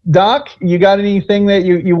 Doc, you got anything that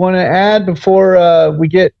you want to add before we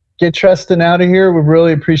get Tristan out of here? We've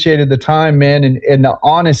really appreciated the time, man, and the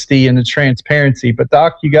honesty and the transparency. But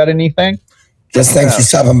Doc, you got anything? Just thanks for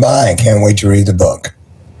stopping by. I can't wait to read the book.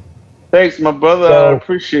 Thanks, my brother. I So,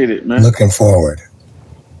 appreciate it, man. Looking forward.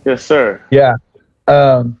 Yes, sir. yeah.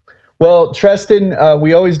 Um, well, Tristan,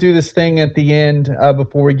 we always do this thing at the end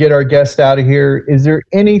before we get our guest out of here. Is there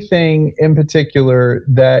anything in particular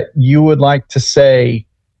that you would like to say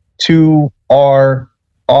to our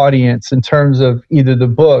audience in terms of either the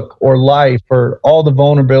book or life or all the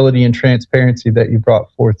vulnerability and transparency that you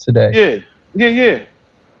brought forth today? Yeah.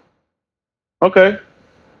 Okay.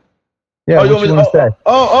 Yeah, Oh, you what want you me? want to say?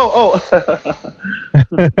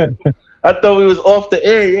 I thought we was off the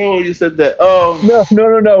air. Yo, you said that.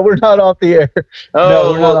 No, we're not off the air. No,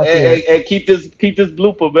 Oh we're not well. off the air. Hey, keep this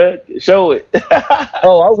blooper, man. Show it.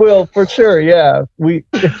 Oh, I will for sure. Yeah, we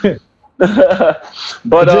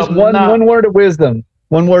But just one word of wisdom.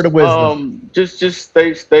 One word of wisdom. just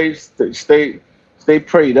stay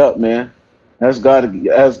prayed up, man. Ask God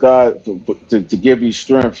to give you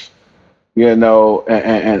strength,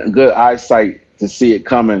 and good eyesight to see it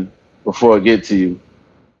coming before it get to you.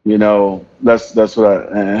 That's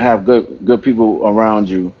what and have good people around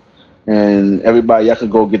you, and everybody. Y'all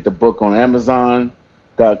could go get the book on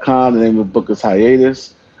Amazon.com. The name of the book is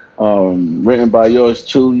Hiatus, written by yours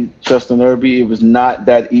truly, Tristan Irby. It was not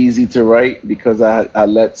that easy to write because I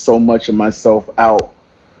let so much of myself out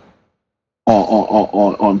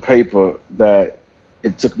on paper that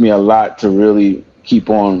it took me a lot to really keep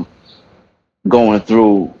on going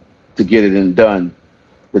through to get it and done.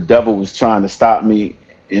 The devil was trying to stop me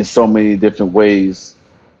in so many different ways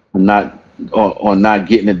on not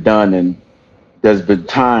getting it done, and there's been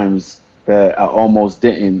times that I almost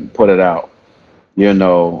didn't put it out, in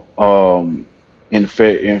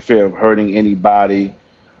fear of hurting anybody,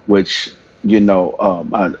 which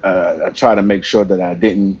I try to make sure that I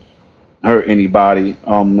didn't hurt anybody,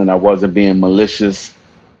 and I wasn't being malicious,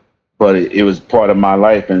 but it was part of my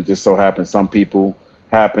life, and it just so happened some people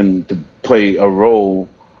happen to play a role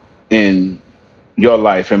in your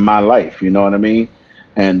life and my life. You know what I mean?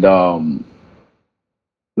 And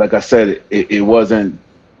like I said, it wasn't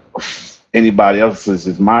anybody else's.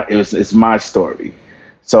 It's my story.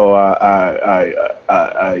 So I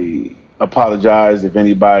apologize if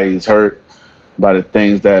anybody is hurt by the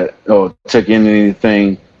things that or took in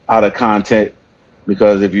anything out of context.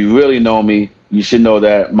 Because if you really know me, you should know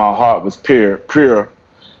that my heart was pure,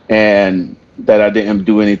 and that I didn't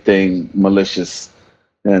do anything malicious.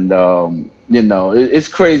 And it's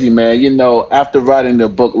crazy, man. After writing a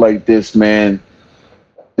book like this, man,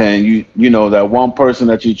 and that one person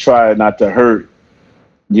that you try not to hurt,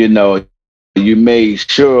 you made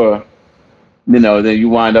sure then you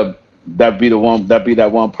wind up that be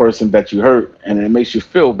that one person that you hurt, and it makes you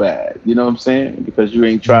feel bad. You know what I'm saying? Because you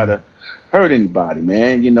ain't try to hurt anybody,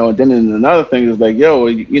 man. And then another thing is like, yo,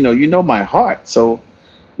 you know my heart, so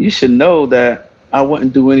you should know that I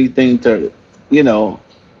wouldn't do anything to, you know,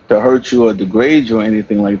 to hurt you or degrade you or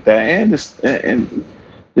anything like that. And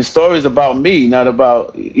the story is about me, not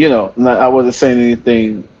about I wasn't saying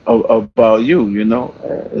anything about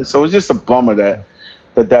you. So it's just a bummer that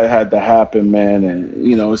had to happen, man. And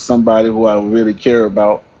it's somebody who I really care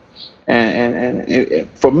about.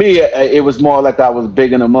 For me, it was more like I was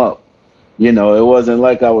bigging them up. It wasn't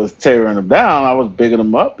like I was tearing them down. I was bigging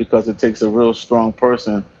them up because it takes a real strong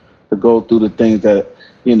person to go through the things that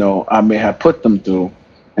I may have put them through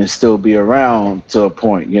and still be around to a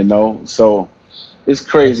point. So it's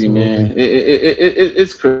crazy, Absolutely. man.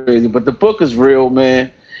 It's crazy, but the book is real,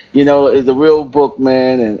 man. It's a real book,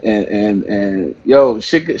 man. And yo,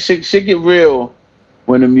 shit get real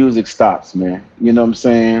when the music stops, man. You know what I'm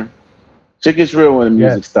saying? Shit gets real when the Yeah,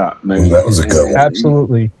 music stops, man. That was a good one.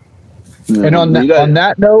 absolutely. And on You on got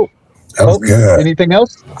that note, That was good. anything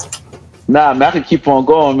else? nah, man. I can keep on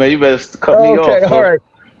going, man. You better cut me Okay, off, all bro. right.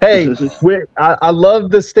 Hey, I love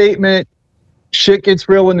the statement. Shit gets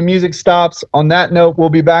real when the music stops. On that note, we'll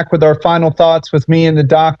be back with our final thoughts with me and the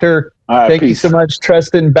doctor. All right, Thank you peace. so much,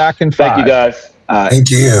 Tristan. Back in Thank you, 5. guys. All right, Thank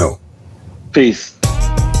you. peace.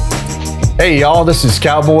 Hey, y'all, this is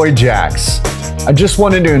Cowboy Jax. I just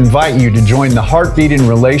wanted to invite you to join the heartbeat and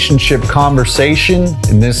relationship conversation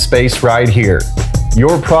in this space right here.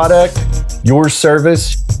 Your product, your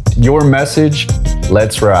service, your message.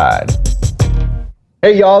 Let's ride.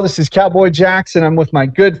 Hey, y'all, this is Cowboy Jackson. I'm with my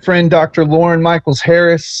good friend, Dr. Lauren Michaels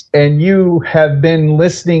Harris, and you have been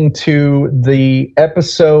listening to the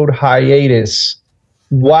episode Hiatus.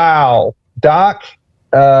 Wow. Doc,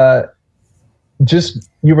 just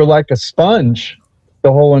you were like a sponge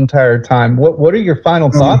the whole entire time. What are your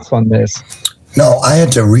final thoughts on this? No, I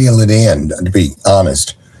had to reel it in, to be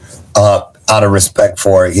honest, out of respect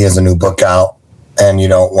for it. He has a new book out, and you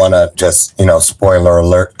don't want to just, spoiler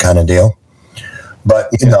alert kind of deal.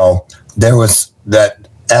 But, there was that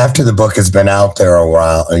after the book has been out there a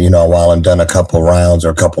while, and done a couple rounds or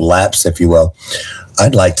a couple laps, if you will,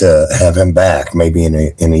 I'd like to have him back maybe in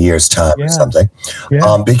a year's time or something.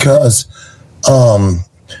 Yeah. Because,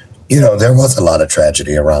 there was a lot of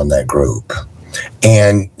tragedy around that group.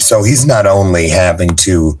 And so he's not only having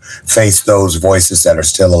to face those voices that are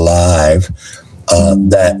still alive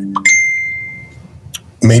that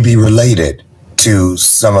may be related to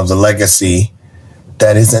some of the legacy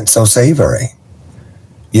that isn't so savory,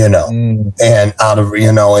 and out of,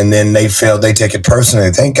 and then they take it personally.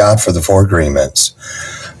 Thank God for the 4 agreements,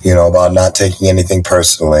 about not taking anything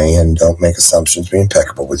personally and don't make assumptions, be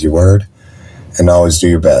impeccable with your word and always do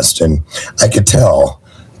your best. And I could tell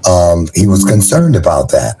he was concerned about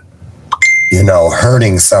that,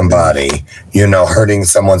 hurting somebody, hurting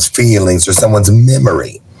someone's feelings or someone's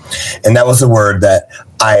memory. And that was a word that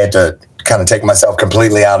I had to kind of take myself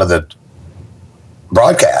completely out of the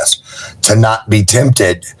broadcast to not be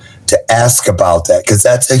tempted to ask about that, because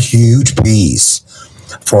that's a huge piece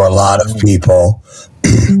for a lot of people,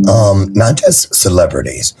 not just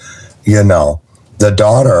celebrities. The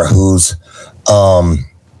daughter whose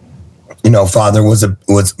father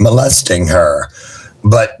was molesting her,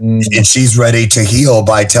 but and she's ready to heal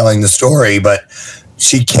by telling the story, but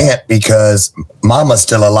she can't because mama's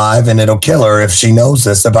still alive and it'll kill her if she knows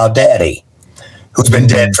this about daddy, who's been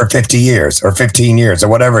dead for 50 years or 15 years or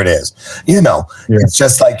whatever it is. It's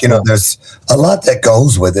just like, there's a lot that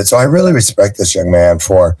goes with it. So I really respect this young man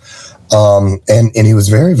for, and he was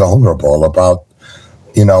very vulnerable about,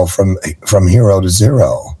 from hero to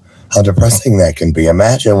zero, how depressing that can be.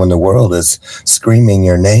 Imagine when the world is screaming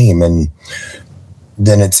your name and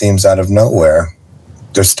then it seems out of nowhere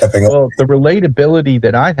they're stepping up. Well, the relatability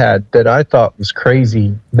that I had that I thought was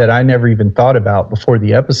crazy that I never even thought about before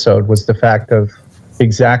the episode was the fact of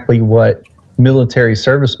exactly what military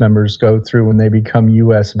service members go through when they become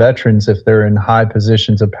U.S. veterans if they're in high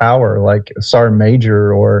positions of power, like a sergeant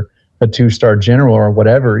major or a 2-star general or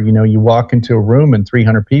whatever. You walk into a room and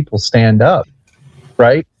 300 people stand up,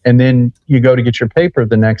 right? And then you go to get your paper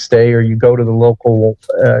the next day, or you go to the local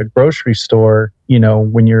grocery store,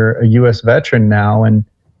 when you're a U.S. veteran now, and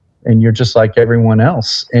you're just like everyone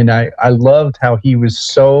else. And I loved how he was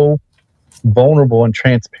so vulnerable and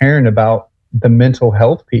transparent about the mental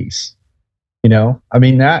health piece. I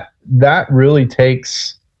mean, that really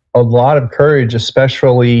takes a lot of courage,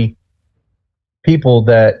 especially people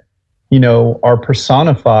that, are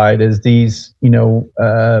personified as these,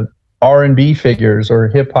 R&B figures or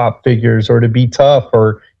hip hop figures, or to be tough,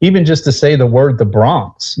 or even just to say the word the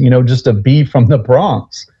Bronx, just to be from the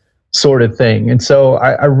Bronx sort of thing. And so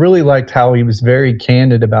I really liked how he was very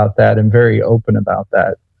candid about that and very open about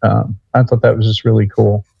that. I thought that was just really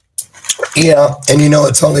cool. Yeah, and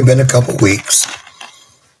it's only been a couple weeks,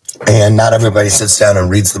 and not everybody sits down and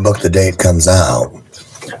reads the book the day it comes out.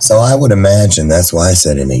 So I would imagine, that's why I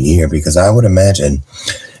said in a year, because I would imagine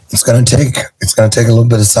it's going to take a little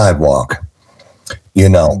bit of sidewalk,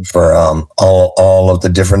 for all of the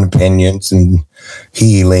different opinions and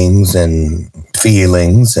healings and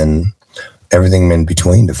feelings and everything in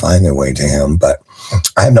between to find their way to him. But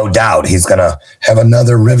I have no doubt he's going to have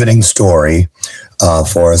another riveting story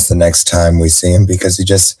for us the next time we see him, because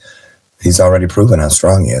he's already proven how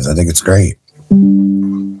strong he is. I think it's great.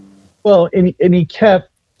 Well, and he kept,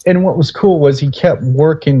 and what was cool was he kept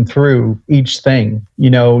working through each thing.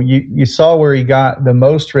 You saw where he got the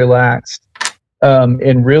most relaxed,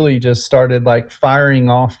 and really just started like firing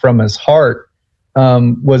off from his heart.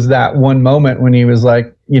 Was that one moment when he was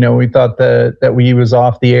like, we thought that he was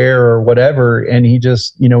off the air or whatever, and he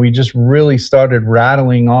just really started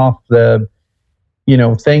rattling off the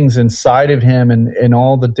things inside of him and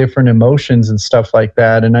all the different emotions and stuff like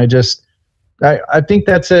that. And I think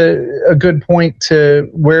that's a good point to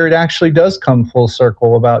where it actually does come full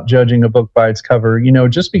circle about judging a book by its cover.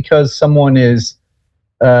 Just because someone is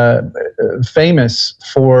famous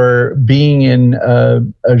for being in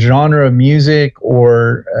a genre of music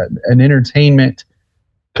or an entertainment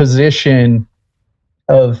position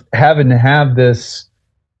of having to have this,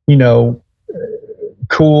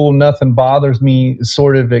 cool, nothing bothers me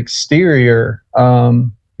sort of exterior,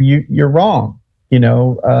 you're wrong.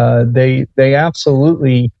 They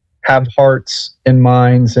absolutely have hearts and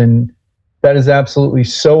minds, and that is absolutely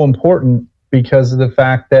so important because of the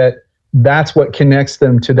fact that that's what connects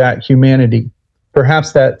them to that humanity.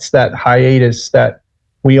 Perhaps that's that hiatus that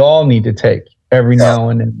we all need to take every now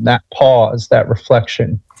and then, that pause, that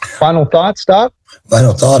reflection. Final thoughts, Doc?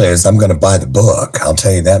 Final thought is I'm going to buy the book. I'll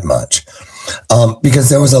tell you that much. Because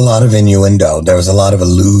there was a lot of innuendo. There was a lot of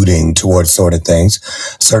alluding towards certain things,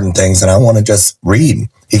 and I want to just read.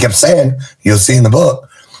 He kept saying, you'll see in the book.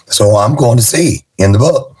 So I'm going to see in the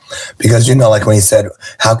book. Because, like when he said,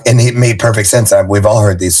 and it made perfect sense. We've all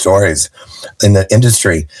heard these stories in the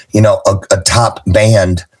industry. A top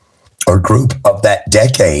band or group of that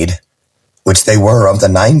decade, which they were of the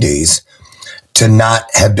 90s, to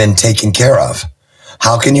not have been taken care of.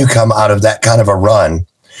 How can you come out of that kind of a run?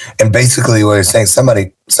 And basically what he's saying,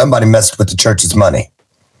 somebody messed with the church's money.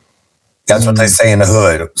 That's what they say in the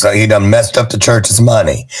hood. So he done messed up the church's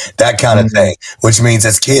money, that kind of thing, which means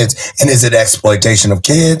it's kids. And is it exploitation of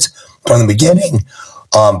kids from the beginning?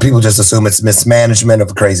 People just assume it's mismanagement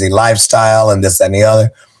of a crazy lifestyle and this and the other.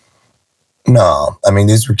 No, I mean,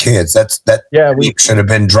 these were kids. We should have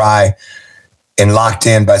been dry and locked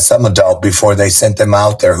in by some adult before they sent them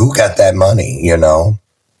out there. Who got that money,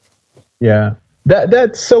 Yeah.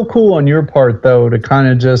 That's so cool on your part, though, to kind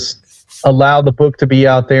of just allow the book to be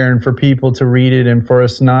out there and for people to read it, and for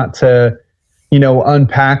us not to,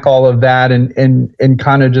 unpack all of that and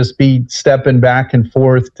kind of just be stepping back and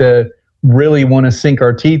forth to really want to sink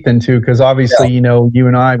our teeth into, because obviously, you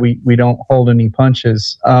and I, we don't hold any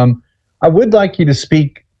punches. I would like you to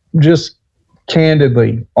speak just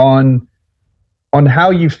candidly on how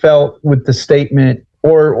you felt with the statement.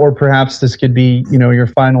 Or perhaps this could be, your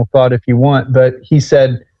final thought if you want. But he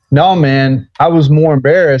said, no, man, I was more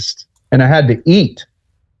embarrassed and I had to eat.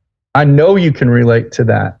 I know you can relate to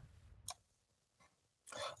that.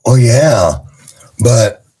 Well, yeah,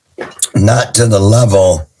 but not to the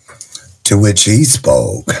level to which he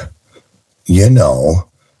spoke.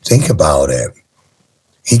 Think about it.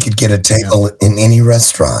 He could get a table in any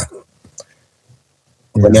restaurant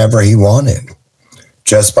whenever he wanted,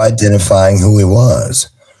 just by identifying who he was.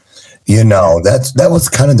 That was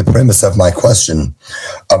kind of the premise of my question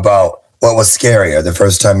about what was scarier, the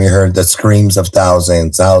first time you heard the screams of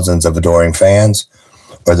thousands of adoring fans,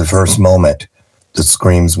 or the first moment the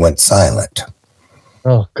screams went silent.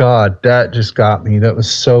 Oh, God, that just got me. That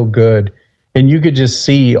was so good. And you could just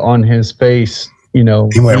see on his face, he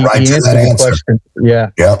went right to that answer. Question. Yeah,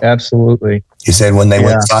 absolutely. He said when they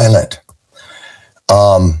went silent.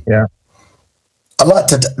 There's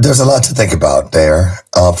a lot to think about there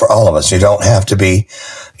for all of us. You don't have to be,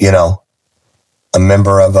 a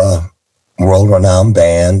member of a world-renowned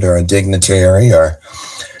band or a dignitary, or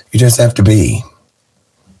you just have to be,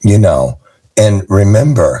 and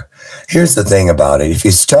remember, here's the thing about it. If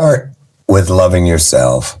you start with loving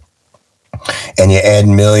yourself and you add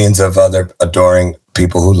millions of other adoring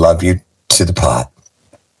people who love you to the pot,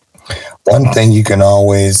 one thing you can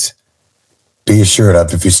always be assured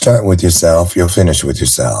of, if you start with yourself, you'll finish with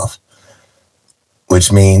yourself,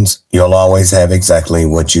 which means you'll always have exactly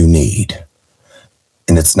what you need.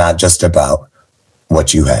 And it's not just about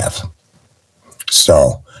what you have.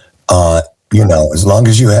 So, as long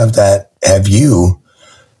as you have that,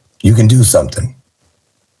 you can do something.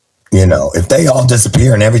 If they all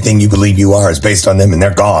disappear and everything you believe you are is based on them and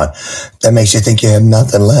they're gone, that makes you think you have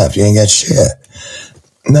nothing left. You ain't got shit.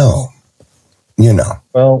 No,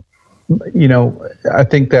 Well, I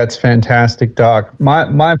think that's fantastic, Doc.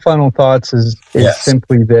 My final thoughts is Yes.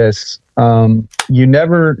 simply this. You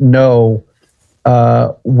never know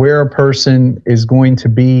where a person is going to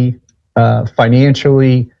be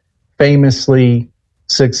financially, famously,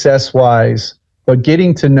 success-wise, but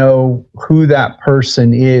getting to know who that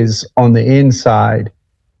person is on the inside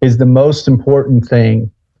is the most important thing.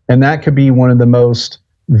 And that could be one of the most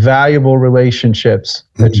valuable relationships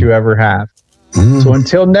that you ever have. So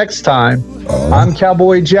until next time, I'm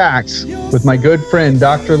Cowboy Jax with my good friend,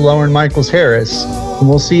 Dr. Lauren Michaels Harris. And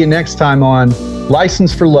we'll see you next time on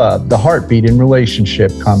License for Love, the Heartbeat in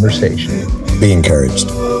Relationship Conversation. be encouraged.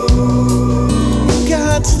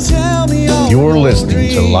 Got to tell me all You're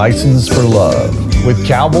listening to License for Love with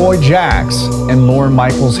Cowboy Jax and Lauren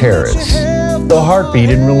Michaels Harris, the Heartbeat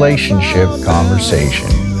in Relationship Conversation.